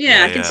 Yeah.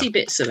 Yeah, I can see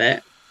bits of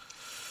it.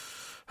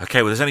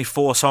 Okay, well, there's only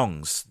 4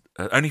 songs,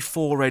 only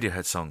 4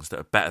 Radiohead songs that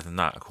are better than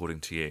that, according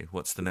to you.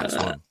 What's the next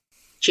one?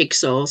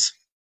 Jigsaws.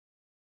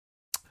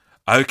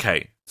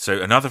 Okay,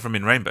 so another from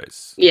In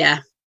Rainbows. Yeah.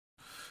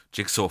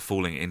 Jigsaw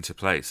falling into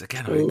place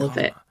again. I love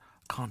it.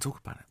 Can't talk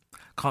about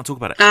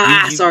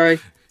it. Sorry.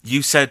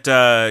 You said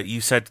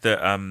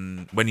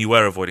that when you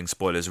were avoiding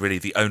spoilers, really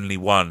the only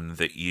one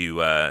that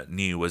you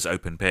knew was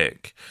Open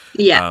Pick.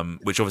 Yeah.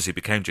 Which obviously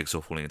became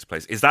Jigsaw falling into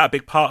place. Is that a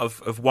big part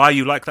of why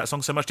you like that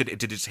song so much? Did it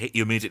just hit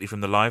you immediately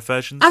from the live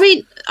versions? I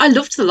mean, I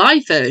loved the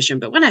live version,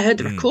 but when I heard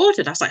the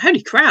recorded, I was like,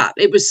 holy crap.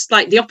 It was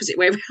like the opposite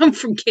way around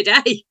from Kid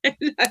A.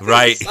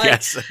 Right, like,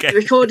 yes. Okay. The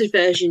recorded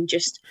version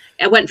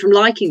I went from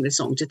liking the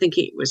song to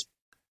thinking it was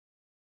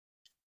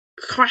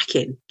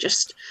cracking.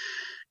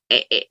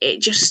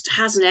 It just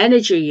has an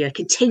energy, a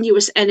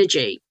continuous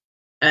energy,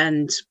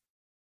 and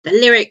the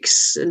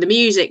lyrics and the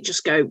music it's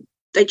just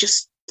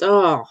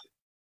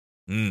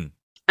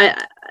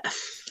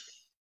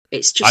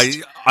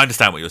I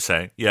understand what you're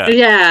saying. Yeah.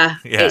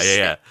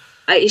 Yeah.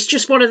 It's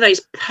just one of those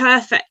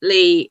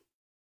perfectly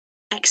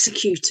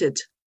executed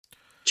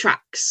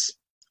tracks.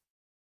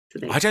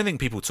 I don't think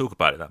people talk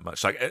about it that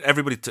much. Like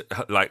everybody,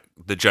 like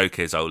the joke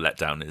is, "Oh, Let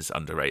Down is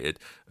underrated"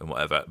 and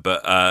whatever.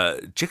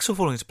 But Jigsaw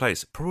falling into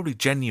place probably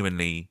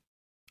genuinely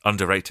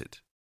underrated.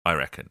 I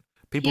reckon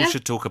people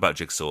should talk about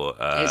Jigsaw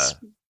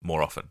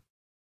more often.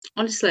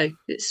 Honestly,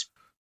 it's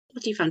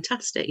bloody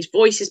fantastic. His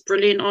voice is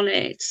brilliant on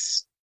it.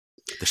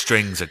 The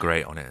strings are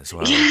great on it as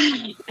well.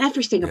 Yeah,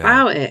 everything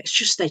about it. It's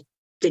just they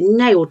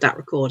nailed that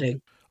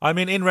recording. I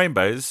mean, In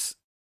Rainbows,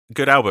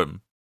 good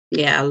album.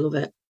 Yeah, I love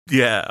it.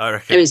 Yeah, I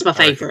reckon. It was my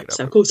favourite,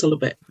 so of course I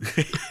love it.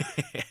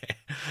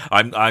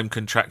 I'm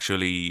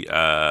contractually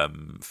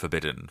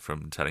forbidden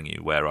from telling you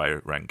where I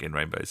rank In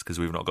Rainbows because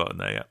we've not gotten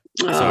there yet.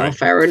 Oh,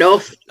 fair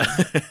enough.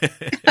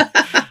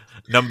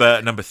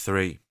 Number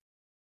 3.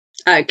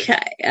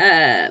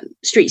 Okay,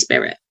 Street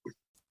Spirit.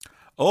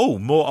 Oh,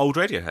 more old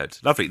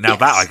Radiohead. Lovely. Now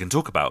that I can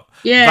talk about.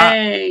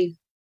 Yay!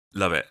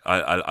 Love it.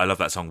 I love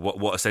that song.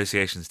 What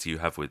associations do you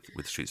have with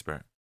Street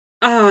Spirit?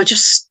 Oh,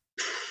 just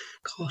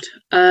God.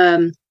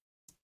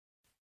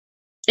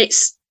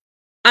 It's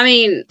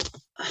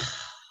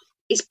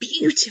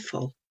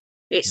beautiful.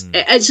 It's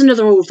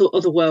another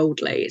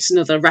otherworldly. It's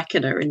another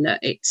Reckoner in that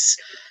it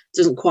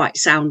doesn't quite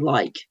sound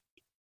like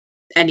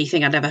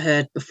anything I'd ever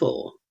heard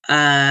before.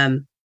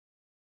 The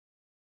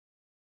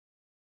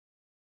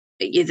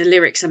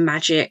lyrics are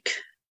magic.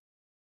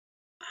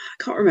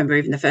 I can't remember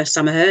even the first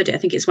time I heard it. I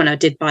think it's when I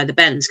did buy the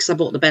Bends, because I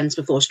bought the Bends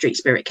before Street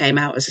Spirit came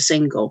out as a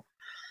single.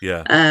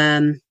 Yeah.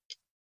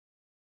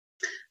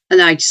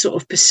 And I sort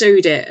of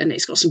pursued it, and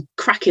it's got some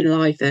cracking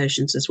live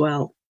versions as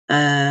well.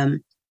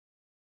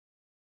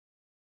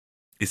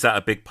 Is that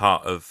a big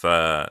part of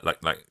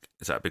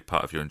is that a big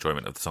part of your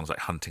enjoyment of the songs, like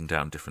hunting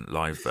down different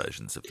live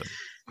versions of them?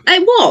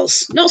 It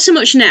was not so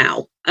much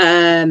now,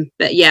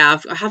 but yeah,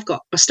 I've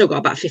still got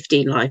about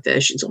 15 live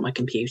versions on my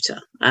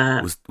computer.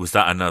 Was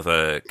that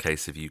another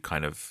case of you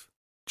kind of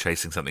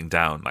chasing something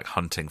down, like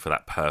hunting for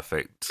that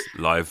perfect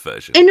live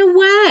version? In a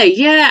way,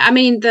 yeah. I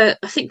mean, I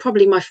think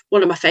probably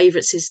one of my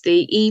favourites is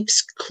the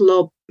Eve's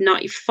Club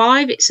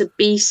 95. It's a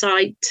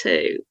B-side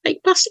to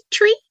Fake Plastic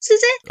Trees, is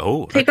it?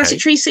 Oh, Fake Plastic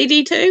Trees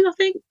CD 2, I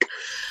think.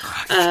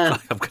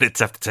 I'm going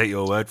to have to take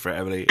your word for it,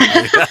 Emily.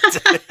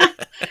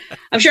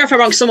 I'm sure if I'm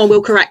wrong, someone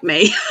will correct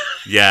me.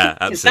 Yeah,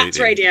 absolutely.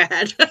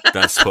 That's Radiohead.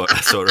 That's what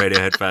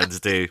Radiohead fans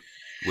do.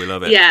 We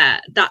love it. Yeah,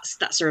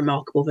 that's a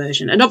remarkable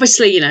version. And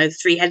obviously, the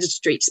Three-Headed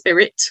Street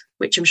Spirit,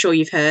 which I'm sure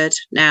you've heard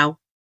now.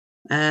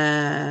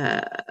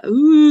 Have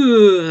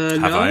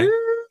I?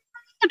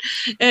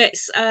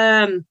 It's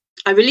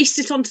I released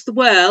it onto the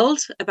world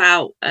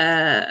about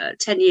 10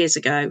 years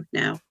ago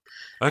now.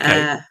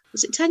 Okay.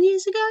 Was it 10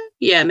 years ago?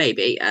 Yeah,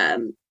 maybe.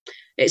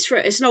 It's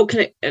an old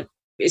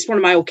it's one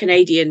of my old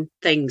Canadian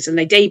things, and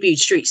they debuted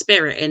Street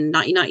Spirit in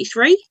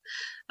 1993,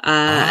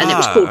 and it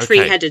was called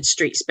Three-Headed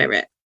Street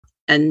Spirit.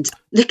 And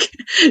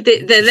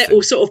the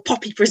little sort of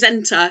poppy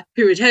presenter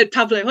who had heard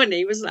Pablo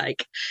Honey was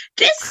like,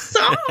 "This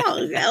song,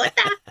 what the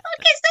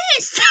fuck is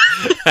this?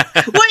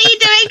 What are you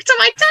doing to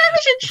my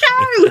television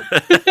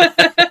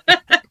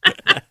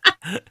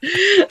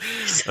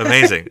show?"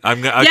 Amazing.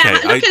 Okay. Yeah,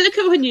 look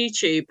at on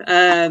YouTube.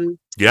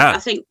 Yeah, I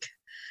think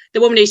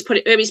the woman who's put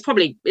it. It's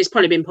probably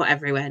been put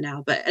everywhere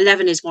now. But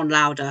 11 is one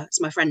louder.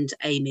 It's my friend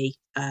Amy.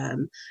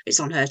 It's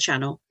on her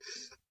channel.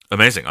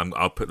 amazing.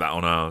 I'll put that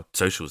on our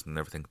socials and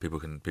everything. People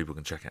can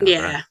check it out.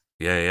 Yeah.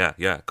 There.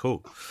 Yeah.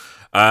 Cool.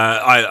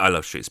 I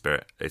love Street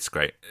Spirit. It's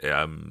great.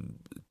 Yeah,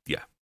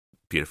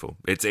 beautiful.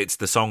 It's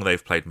the song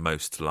they've played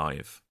most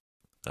live.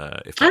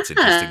 If that's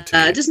interesting to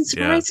you. It doesn't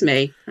surprise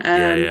me.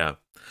 Yeah.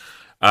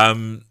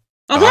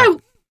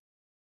 Although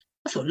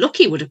I thought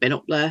Lucky would have been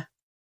up there.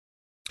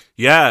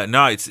 Yeah,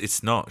 no,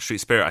 it's not. Street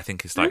Spirit, I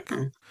think, is like...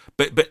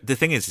 But the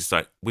thing is, it's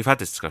like, we've had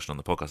this discussion on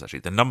the podcast, actually.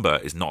 The number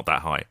is not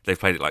that high. They've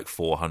played it like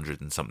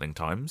 400 and something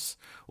times,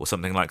 or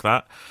something like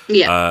that.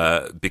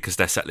 Yeah. Because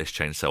their set list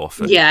changed so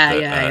often.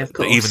 Yeah, of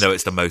course. Even though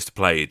it's the most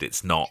played,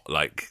 it's not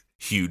like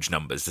huge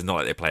numbers. It's not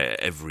like they play it at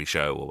every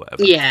show or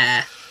whatever.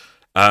 Yeah.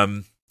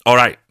 All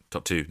right,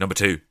 top two. Number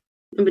two,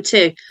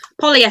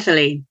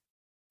 Polyethylene.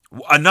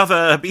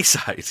 another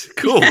B-side.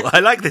 Cool. I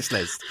like this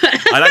list.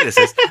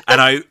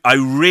 And I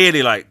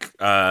really like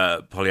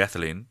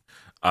Polyethylene.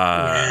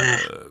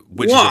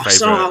 Which is your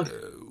favourite?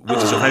 Which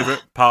is your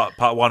favourite?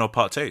 Part one or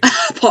part two?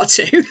 Part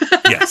two.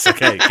 Yes.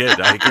 Okay. Good.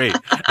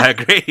 I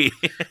agree.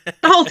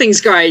 The whole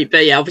thing's great,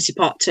 but yeah, obviously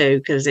part two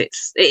because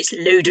it's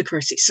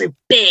ludicrous. It's so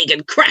big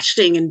and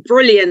crashing and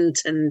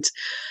brilliant. And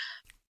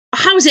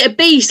how is it a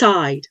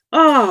B-side?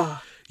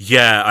 Oh.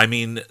 Yeah, I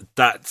mean,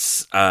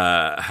 that's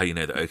how you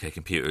know that OK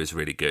Computer is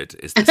really good,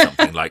 is that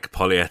something like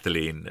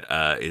Polyethylene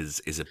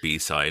is a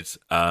B-side.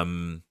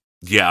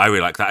 Yeah, I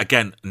really like that.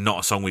 Again,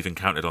 not a song we've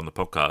encountered on the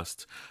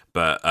podcast,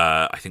 but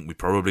I think we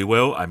probably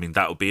will. I mean,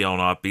 that will be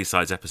on our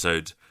B-sides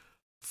episode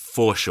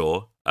for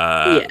sure,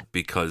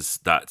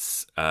 because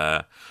that's...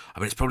 I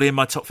mean, it's probably in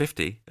my top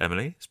 50,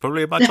 Emily. It's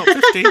probably in my top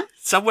 50,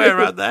 somewhere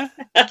around there.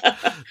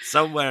 It's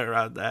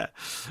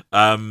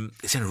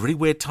in a really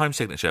weird time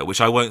signature, which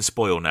I won't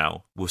spoil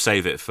now. We'll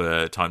save it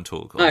for Time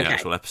Talk on the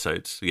actual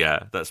episodes.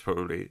 Yeah, that's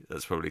probably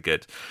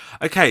good.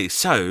 Okay,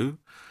 so...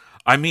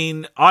 I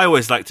mean, I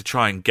always like to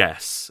try and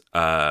guess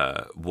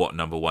what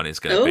number one is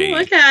going to be. Oh,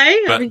 okay.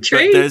 I'm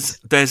intrigued. But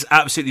there's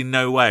absolutely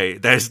no way.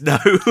 There's no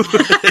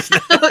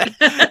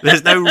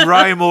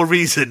rhyme or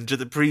reason to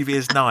the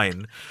previous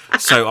 9.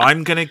 So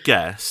I'm going to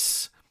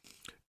guess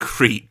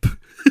Creep.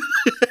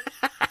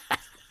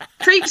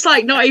 Creep's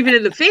like not even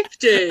in the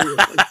 50. Oh,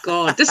 my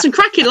God. There's some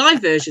cracking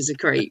live versions of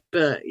Creep,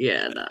 but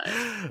yeah, no.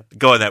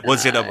 Go on then.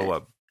 What's your number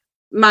one?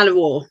 Man of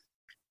War.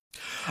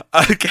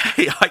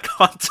 Okay, I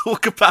can't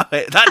talk about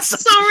it. That's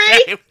such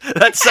a shame.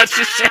 That's such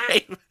a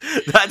shame.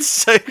 That's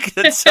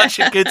such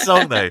a good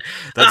song, though.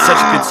 That's such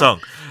a good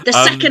song. The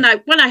second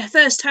when I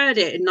first heard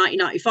it in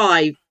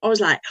 1995, I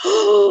was like,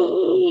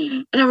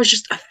 oh, and I was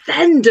just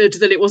offended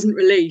that it wasn't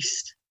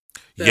released.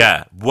 But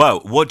yeah.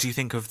 Well, what do you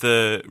think of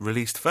the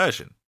released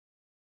version?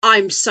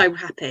 I'm so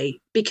happy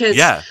because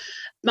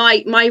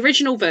my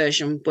original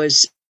version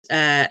was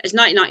it's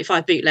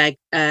 1995 bootleg.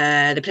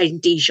 They played in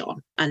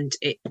Dijon, and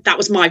that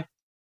was my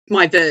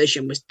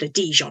version was the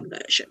Dijon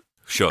version.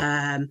 Sure.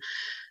 And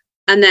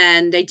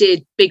then they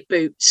did Big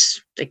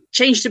Boots. They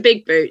changed to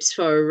Big Boots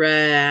for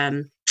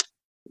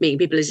Meeting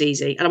People Is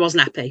Easy, and I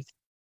wasn't happy.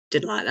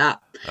 Didn't like that.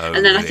 Oh,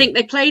 and then really? I think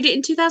they played it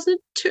in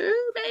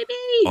 2002, maybe.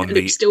 And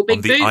it was still Big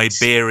on Boots.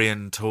 the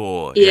Iberian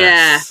tour. Yeah.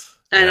 Yes.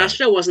 And I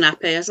still wasn't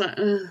happy. I was like,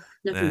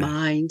 never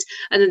mind.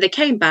 And then they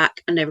came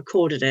back and they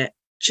recorded it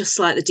just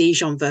like the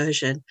Dijon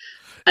version.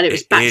 And it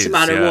was back to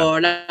Man of War.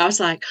 And I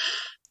was like,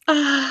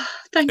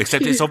 thank you.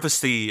 Except it's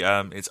obviously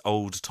it's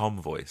old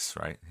Tom voice,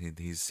 right?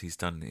 He's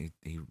done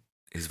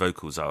his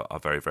vocals are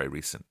very, very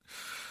recent.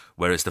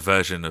 Whereas the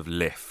version of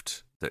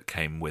Lift that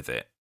came with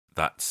it,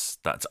 that's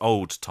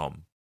old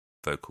Tom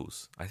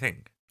vocals. I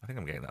think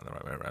I'm getting that the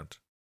right way around.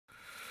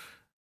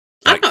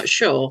 Like, I'm not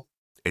sure.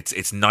 It's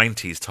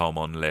 90s Tom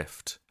on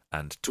Lift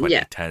and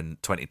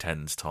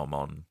 2010s Tom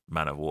on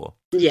Man of War.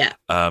 Yeah.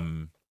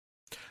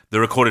 The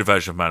recorded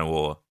version of Man of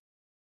War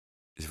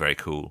is very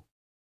cool.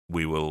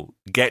 We will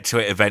get to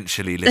it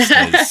eventually,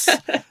 listeners,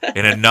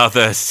 in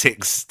another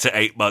 6 to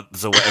 8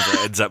 months or whatever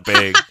it ends up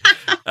being.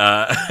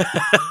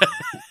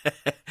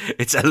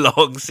 It's a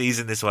long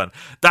season, this one.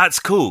 That's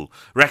cool.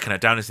 Reckoner,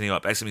 Down is the New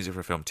Up, Excellent Music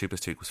for a Film, 2 +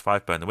 2 =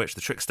 5, Burn the Witch,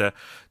 The Trickster,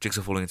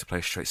 Jigsaw Falling into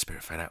Place, Straight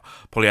Spirit, Fade Out,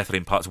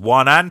 Polyethylene Parts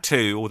 1 and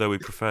 2, although we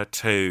prefer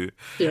 2,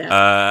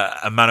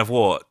 and Man of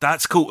War.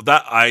 That's cool.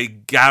 That I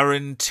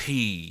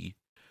guarantee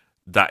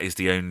that is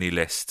the only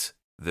list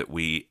that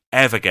we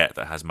ever get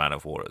that has Man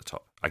of War at the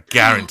top. I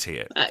guarantee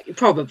it.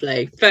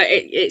 Probably. But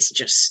it's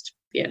just,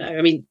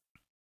 I mean,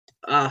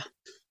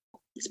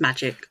 it's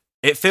magic.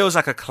 It feels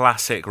like a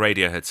classic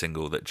Radiohead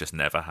single that just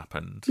never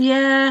happened.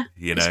 Yeah.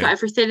 You It's know? got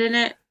everything in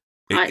it.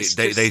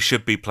 They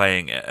should be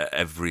playing it at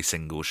every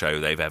single show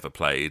they've ever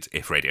played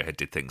if Radiohead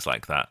did things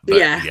like that.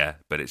 But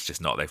but it's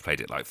just not. They've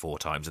played it like 4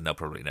 times and they'll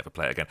probably never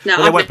play it again. No,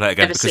 well, they won't play it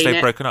again because they've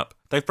it. broken up.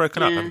 They've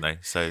broken up, haven't they?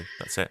 So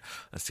that's it.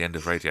 That's the end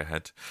of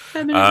Radiohead.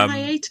 Permanent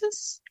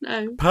hiatus?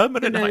 No.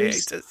 Permanent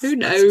hiatus. Who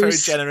knows? That's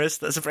very generous.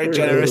 That's a very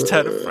generous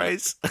turn of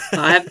phrase.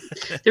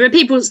 There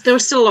are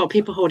still a lot of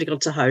people holding on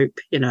to hope,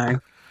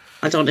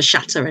 I don't want to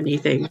shatter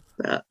anything.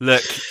 But...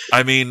 Look,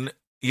 I mean,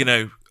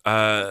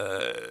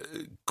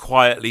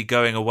 quietly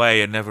going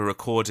away and never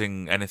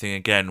recording anything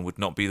again would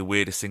not be the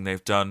weirdest thing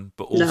they've done,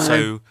 but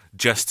also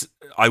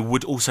I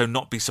would also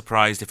not be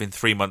surprised if in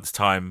 3 months'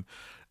 time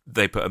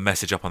they put a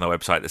message up on their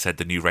website that said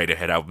the new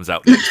Radiohead album's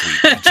out next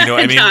week. Do you know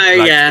what I mean?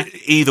 No,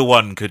 either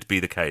one could be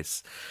the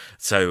case.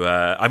 So,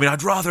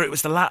 I'd rather it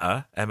was the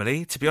latter,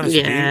 Emily, to be honest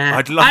with you.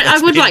 I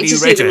would like to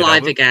see them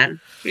live again,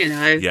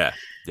 Yeah.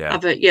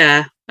 But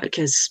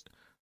because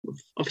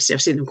obviously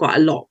I've seen them quite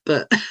a lot,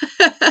 but...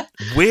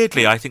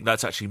 Weirdly, I think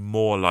that's actually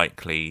more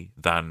likely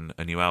than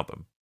a new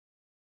album.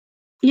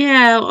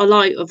 Yeah, I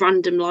like a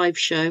random live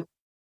show.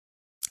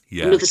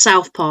 Yeah. Another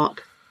South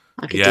Park.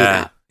 I could do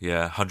that.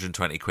 Yeah,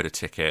 120 quid a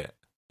ticket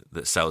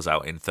that sells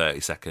out in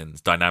 30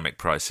 seconds. Dynamic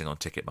pricing on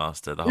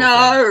Ticketmaster. The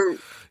whole thing.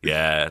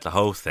 Yeah, the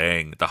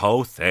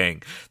whole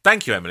thing.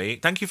 Thank you, Emily.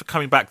 Thank you for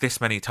coming back this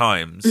many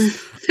times.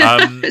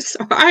 It's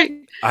all right.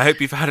 I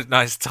hope you've had a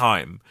nice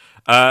time.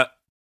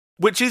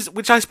 Which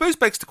I suppose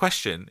begs the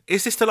question: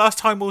 is this the last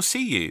time we'll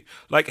see you?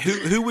 Like,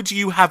 who would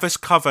you have us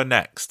cover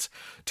next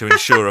to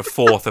ensure a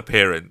 4th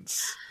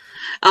appearance?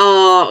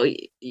 Oh,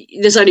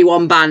 there's only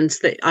one band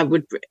that I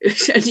would.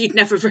 You'd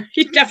never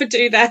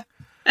do that.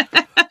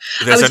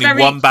 There's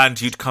only one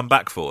band you'd come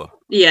back for.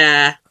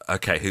 Yeah.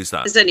 Okay, who's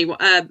that? There's only one.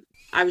 I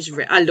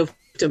loved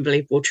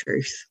Unbelievable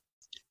Truth.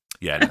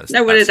 Yeah,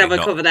 no one would ever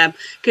cover them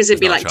because it'd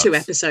be like 2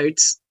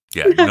 episodes.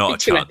 Yeah, not a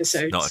chance.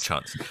 Episodes. Not a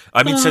chance.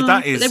 I mean, so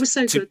that is. They were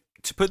so good.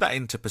 To put that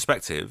into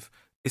perspective,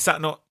 is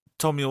that not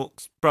Tom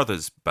York's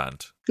brother's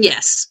band?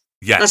 Yes.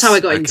 Yes. That's how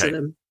I got into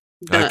them.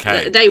 But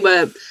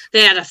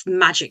they had a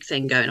magic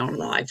thing going on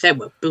live. They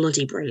were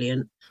bloody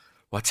brilliant.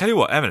 Well, I tell you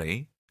what,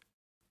 Emily,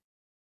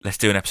 let's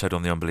do an episode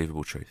on The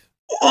Unbelievable Truth.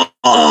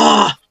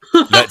 Oh!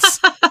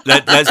 Let's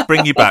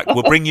bring you back.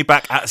 We'll bring you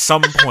back at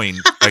some point,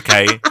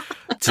 okay,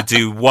 to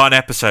do one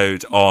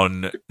episode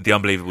on The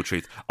Unbelievable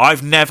Truth.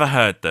 I've never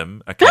heard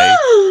them, okay?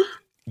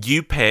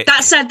 You pick...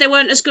 That said, they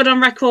weren't as good on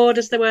record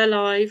as they were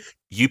live.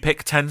 You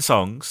pick 10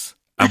 songs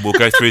and we'll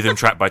go through them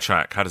track by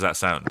track. How does that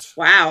sound?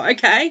 Wow,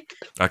 okay.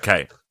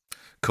 Okay,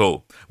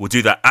 cool. We'll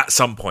do that at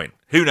some point.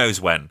 Who knows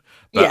when?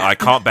 But I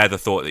can't bear the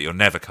thought that you're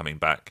never coming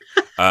back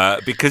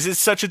because it's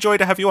such a joy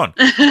to have you on.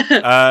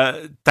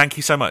 Thank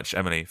you so much,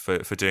 Emily,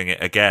 for doing it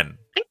again.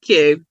 Thank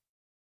you.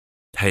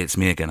 Hey, it's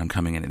me again. I'm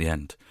coming in at the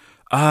end.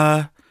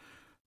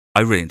 I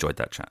really enjoyed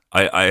that chat.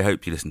 I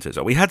hope you listened to it as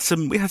well. We had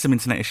some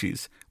internet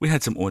issues. We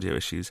had some audio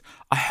issues.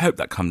 I hope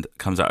that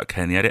comes out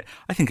okay in the edit.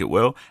 I think it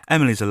will.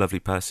 Emily's a lovely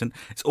person.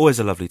 It's always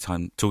a lovely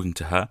time talking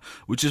to her,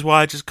 which is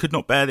why I just could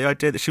not bear the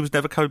idea that she was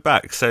never coming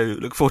back. So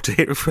look forward to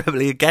hearing from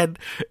Emily again.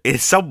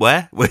 It's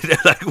somewhere. We'll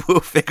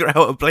figure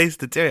out a place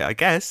to do it, I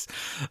guess.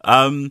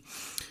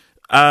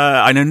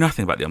 I know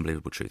nothing about The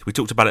Unbelievable Truth. We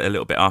talked about it a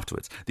little bit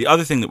afterwards. The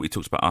other thing that we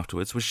talked about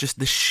afterwards was just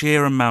the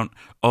sheer amount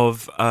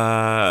of,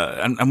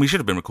 and we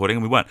should have been recording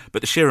and we weren't,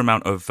 but the sheer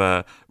amount of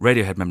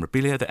Radiohead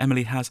memorabilia that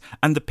Emily has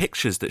and the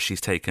pictures that she's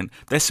taken.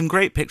 There's some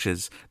great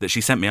pictures that she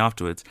sent me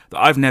afterwards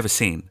that I've never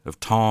seen of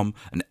Tom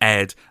and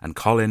Ed and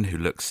Colin, who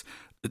looks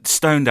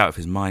stoned out of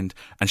his mind,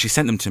 and she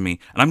sent them to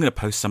me, and I'm going to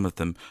post some of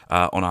them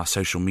on our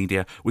social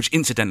media, which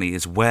incidentally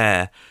is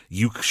where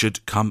you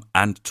should come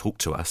and talk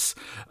to us.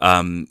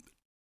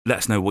 Let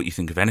us know what you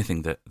think of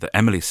anything that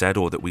Emily said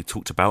or that we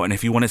talked about. And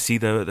if you want to see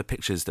the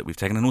pictures that we've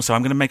taken. And also,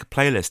 I'm going to make a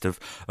playlist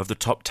of the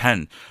top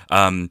 10.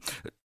 The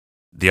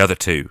other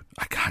two,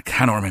 I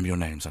cannot remember your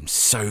names. I'm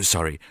so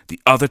sorry. The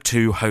other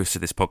 2 hosts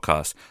of this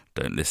podcast,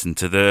 don't listen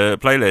to the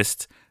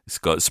playlist. It's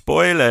got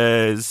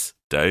spoilers.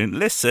 Don't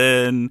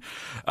listen.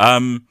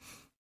 But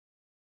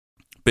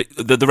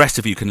the rest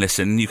of you can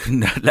listen. You can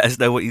let us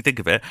know what you think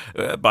of it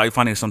by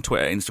finding us on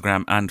Twitter,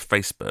 Instagram, and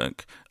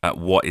Facebook at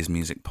What Is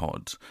Music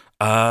Pod.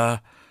 Do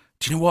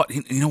you know what?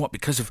 You know what?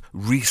 Because of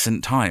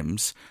recent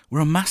times,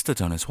 we're on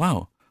Mastodon as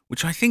well,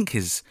 which I think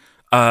is...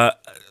 I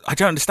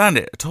don't understand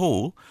it at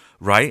all,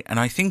 right? And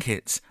I think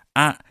it's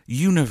at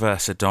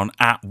Universadon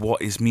at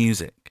What Is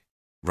Music,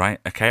 right?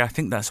 Okay, I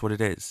think that's what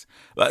it is.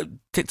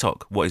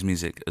 TikTok, What Is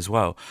Music as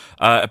well.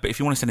 But if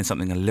you want to send in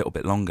something a little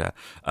bit longer,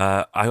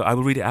 I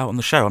will read it out on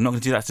the show. I'm not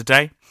going to do that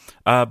today,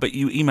 but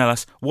you email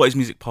us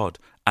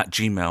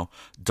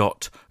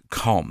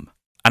whatismusicpod@gmail.com.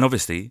 And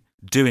obviously,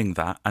 doing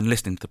that and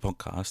listening to the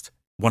podcast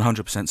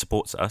 100%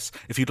 supports us.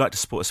 If you'd like to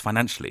support us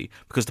financially,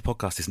 because the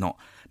podcast is not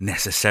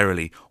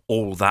necessarily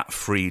all that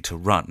free to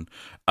run,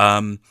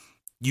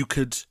 you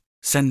could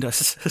send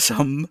us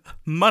some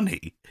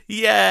money.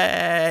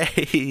 Yay!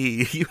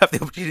 You have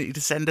the opportunity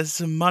to send us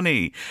some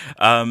money.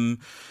 You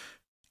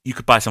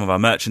could buy some of our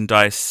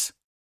merchandise.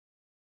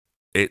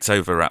 it's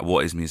over at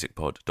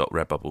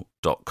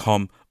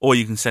whatismusicpod.redbubble.com, or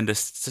you can send us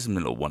some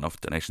little one-off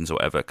donations or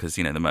whatever, because,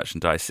 the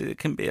merchandise, it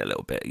can be a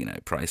little bit,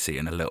 pricey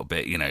and a little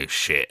bit,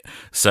 shit.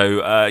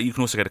 So you can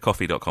also go to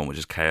ko-fi.com, which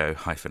is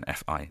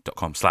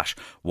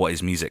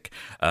ko-fi.com/whatismusic.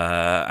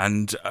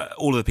 And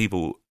all of the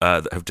people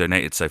that have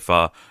donated so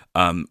far,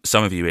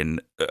 some of you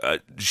in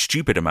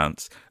stupid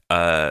amounts,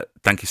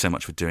 thank you so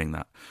much for doing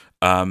that.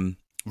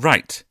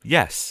 Right,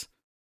 yes.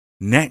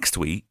 Next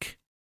week,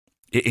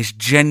 it is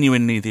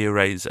genuinely The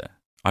Eraser.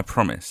 I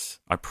promise.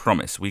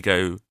 We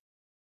go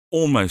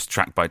almost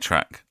track by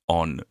track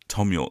on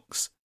Thom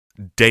Yorke's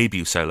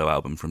debut solo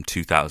album from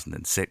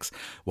 2006,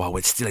 while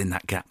we're still in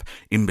that gap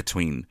in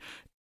between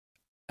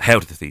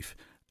Hail to the Thief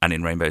and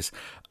In Rainbows.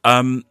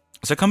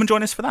 So come and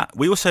join us for that.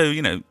 We also,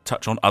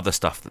 touch on other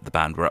stuff that the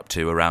band were up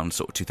to around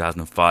sort of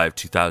 2005,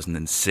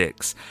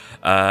 2006,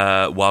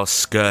 while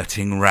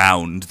skirting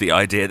round the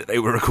idea that they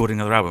were recording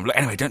another album. But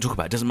anyway, don't talk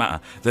about it. It doesn't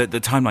matter. The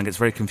timeline gets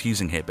very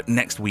confusing here. But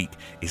next week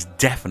is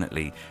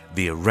definitely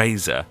The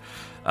Eraser.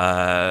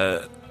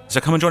 So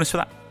come and join us for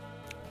that.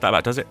 That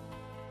about does it.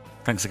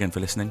 Thanks again for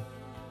listening.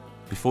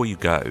 Before you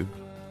go,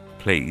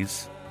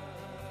 please,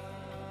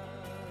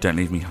 don't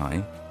leave me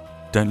high.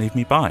 Don't leave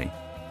me by.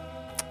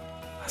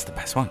 That's the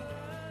best one.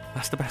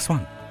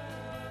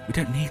 We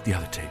don't need the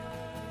other two.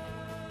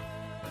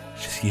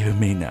 It's just you and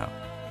me now.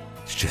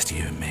 It's just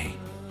you and me.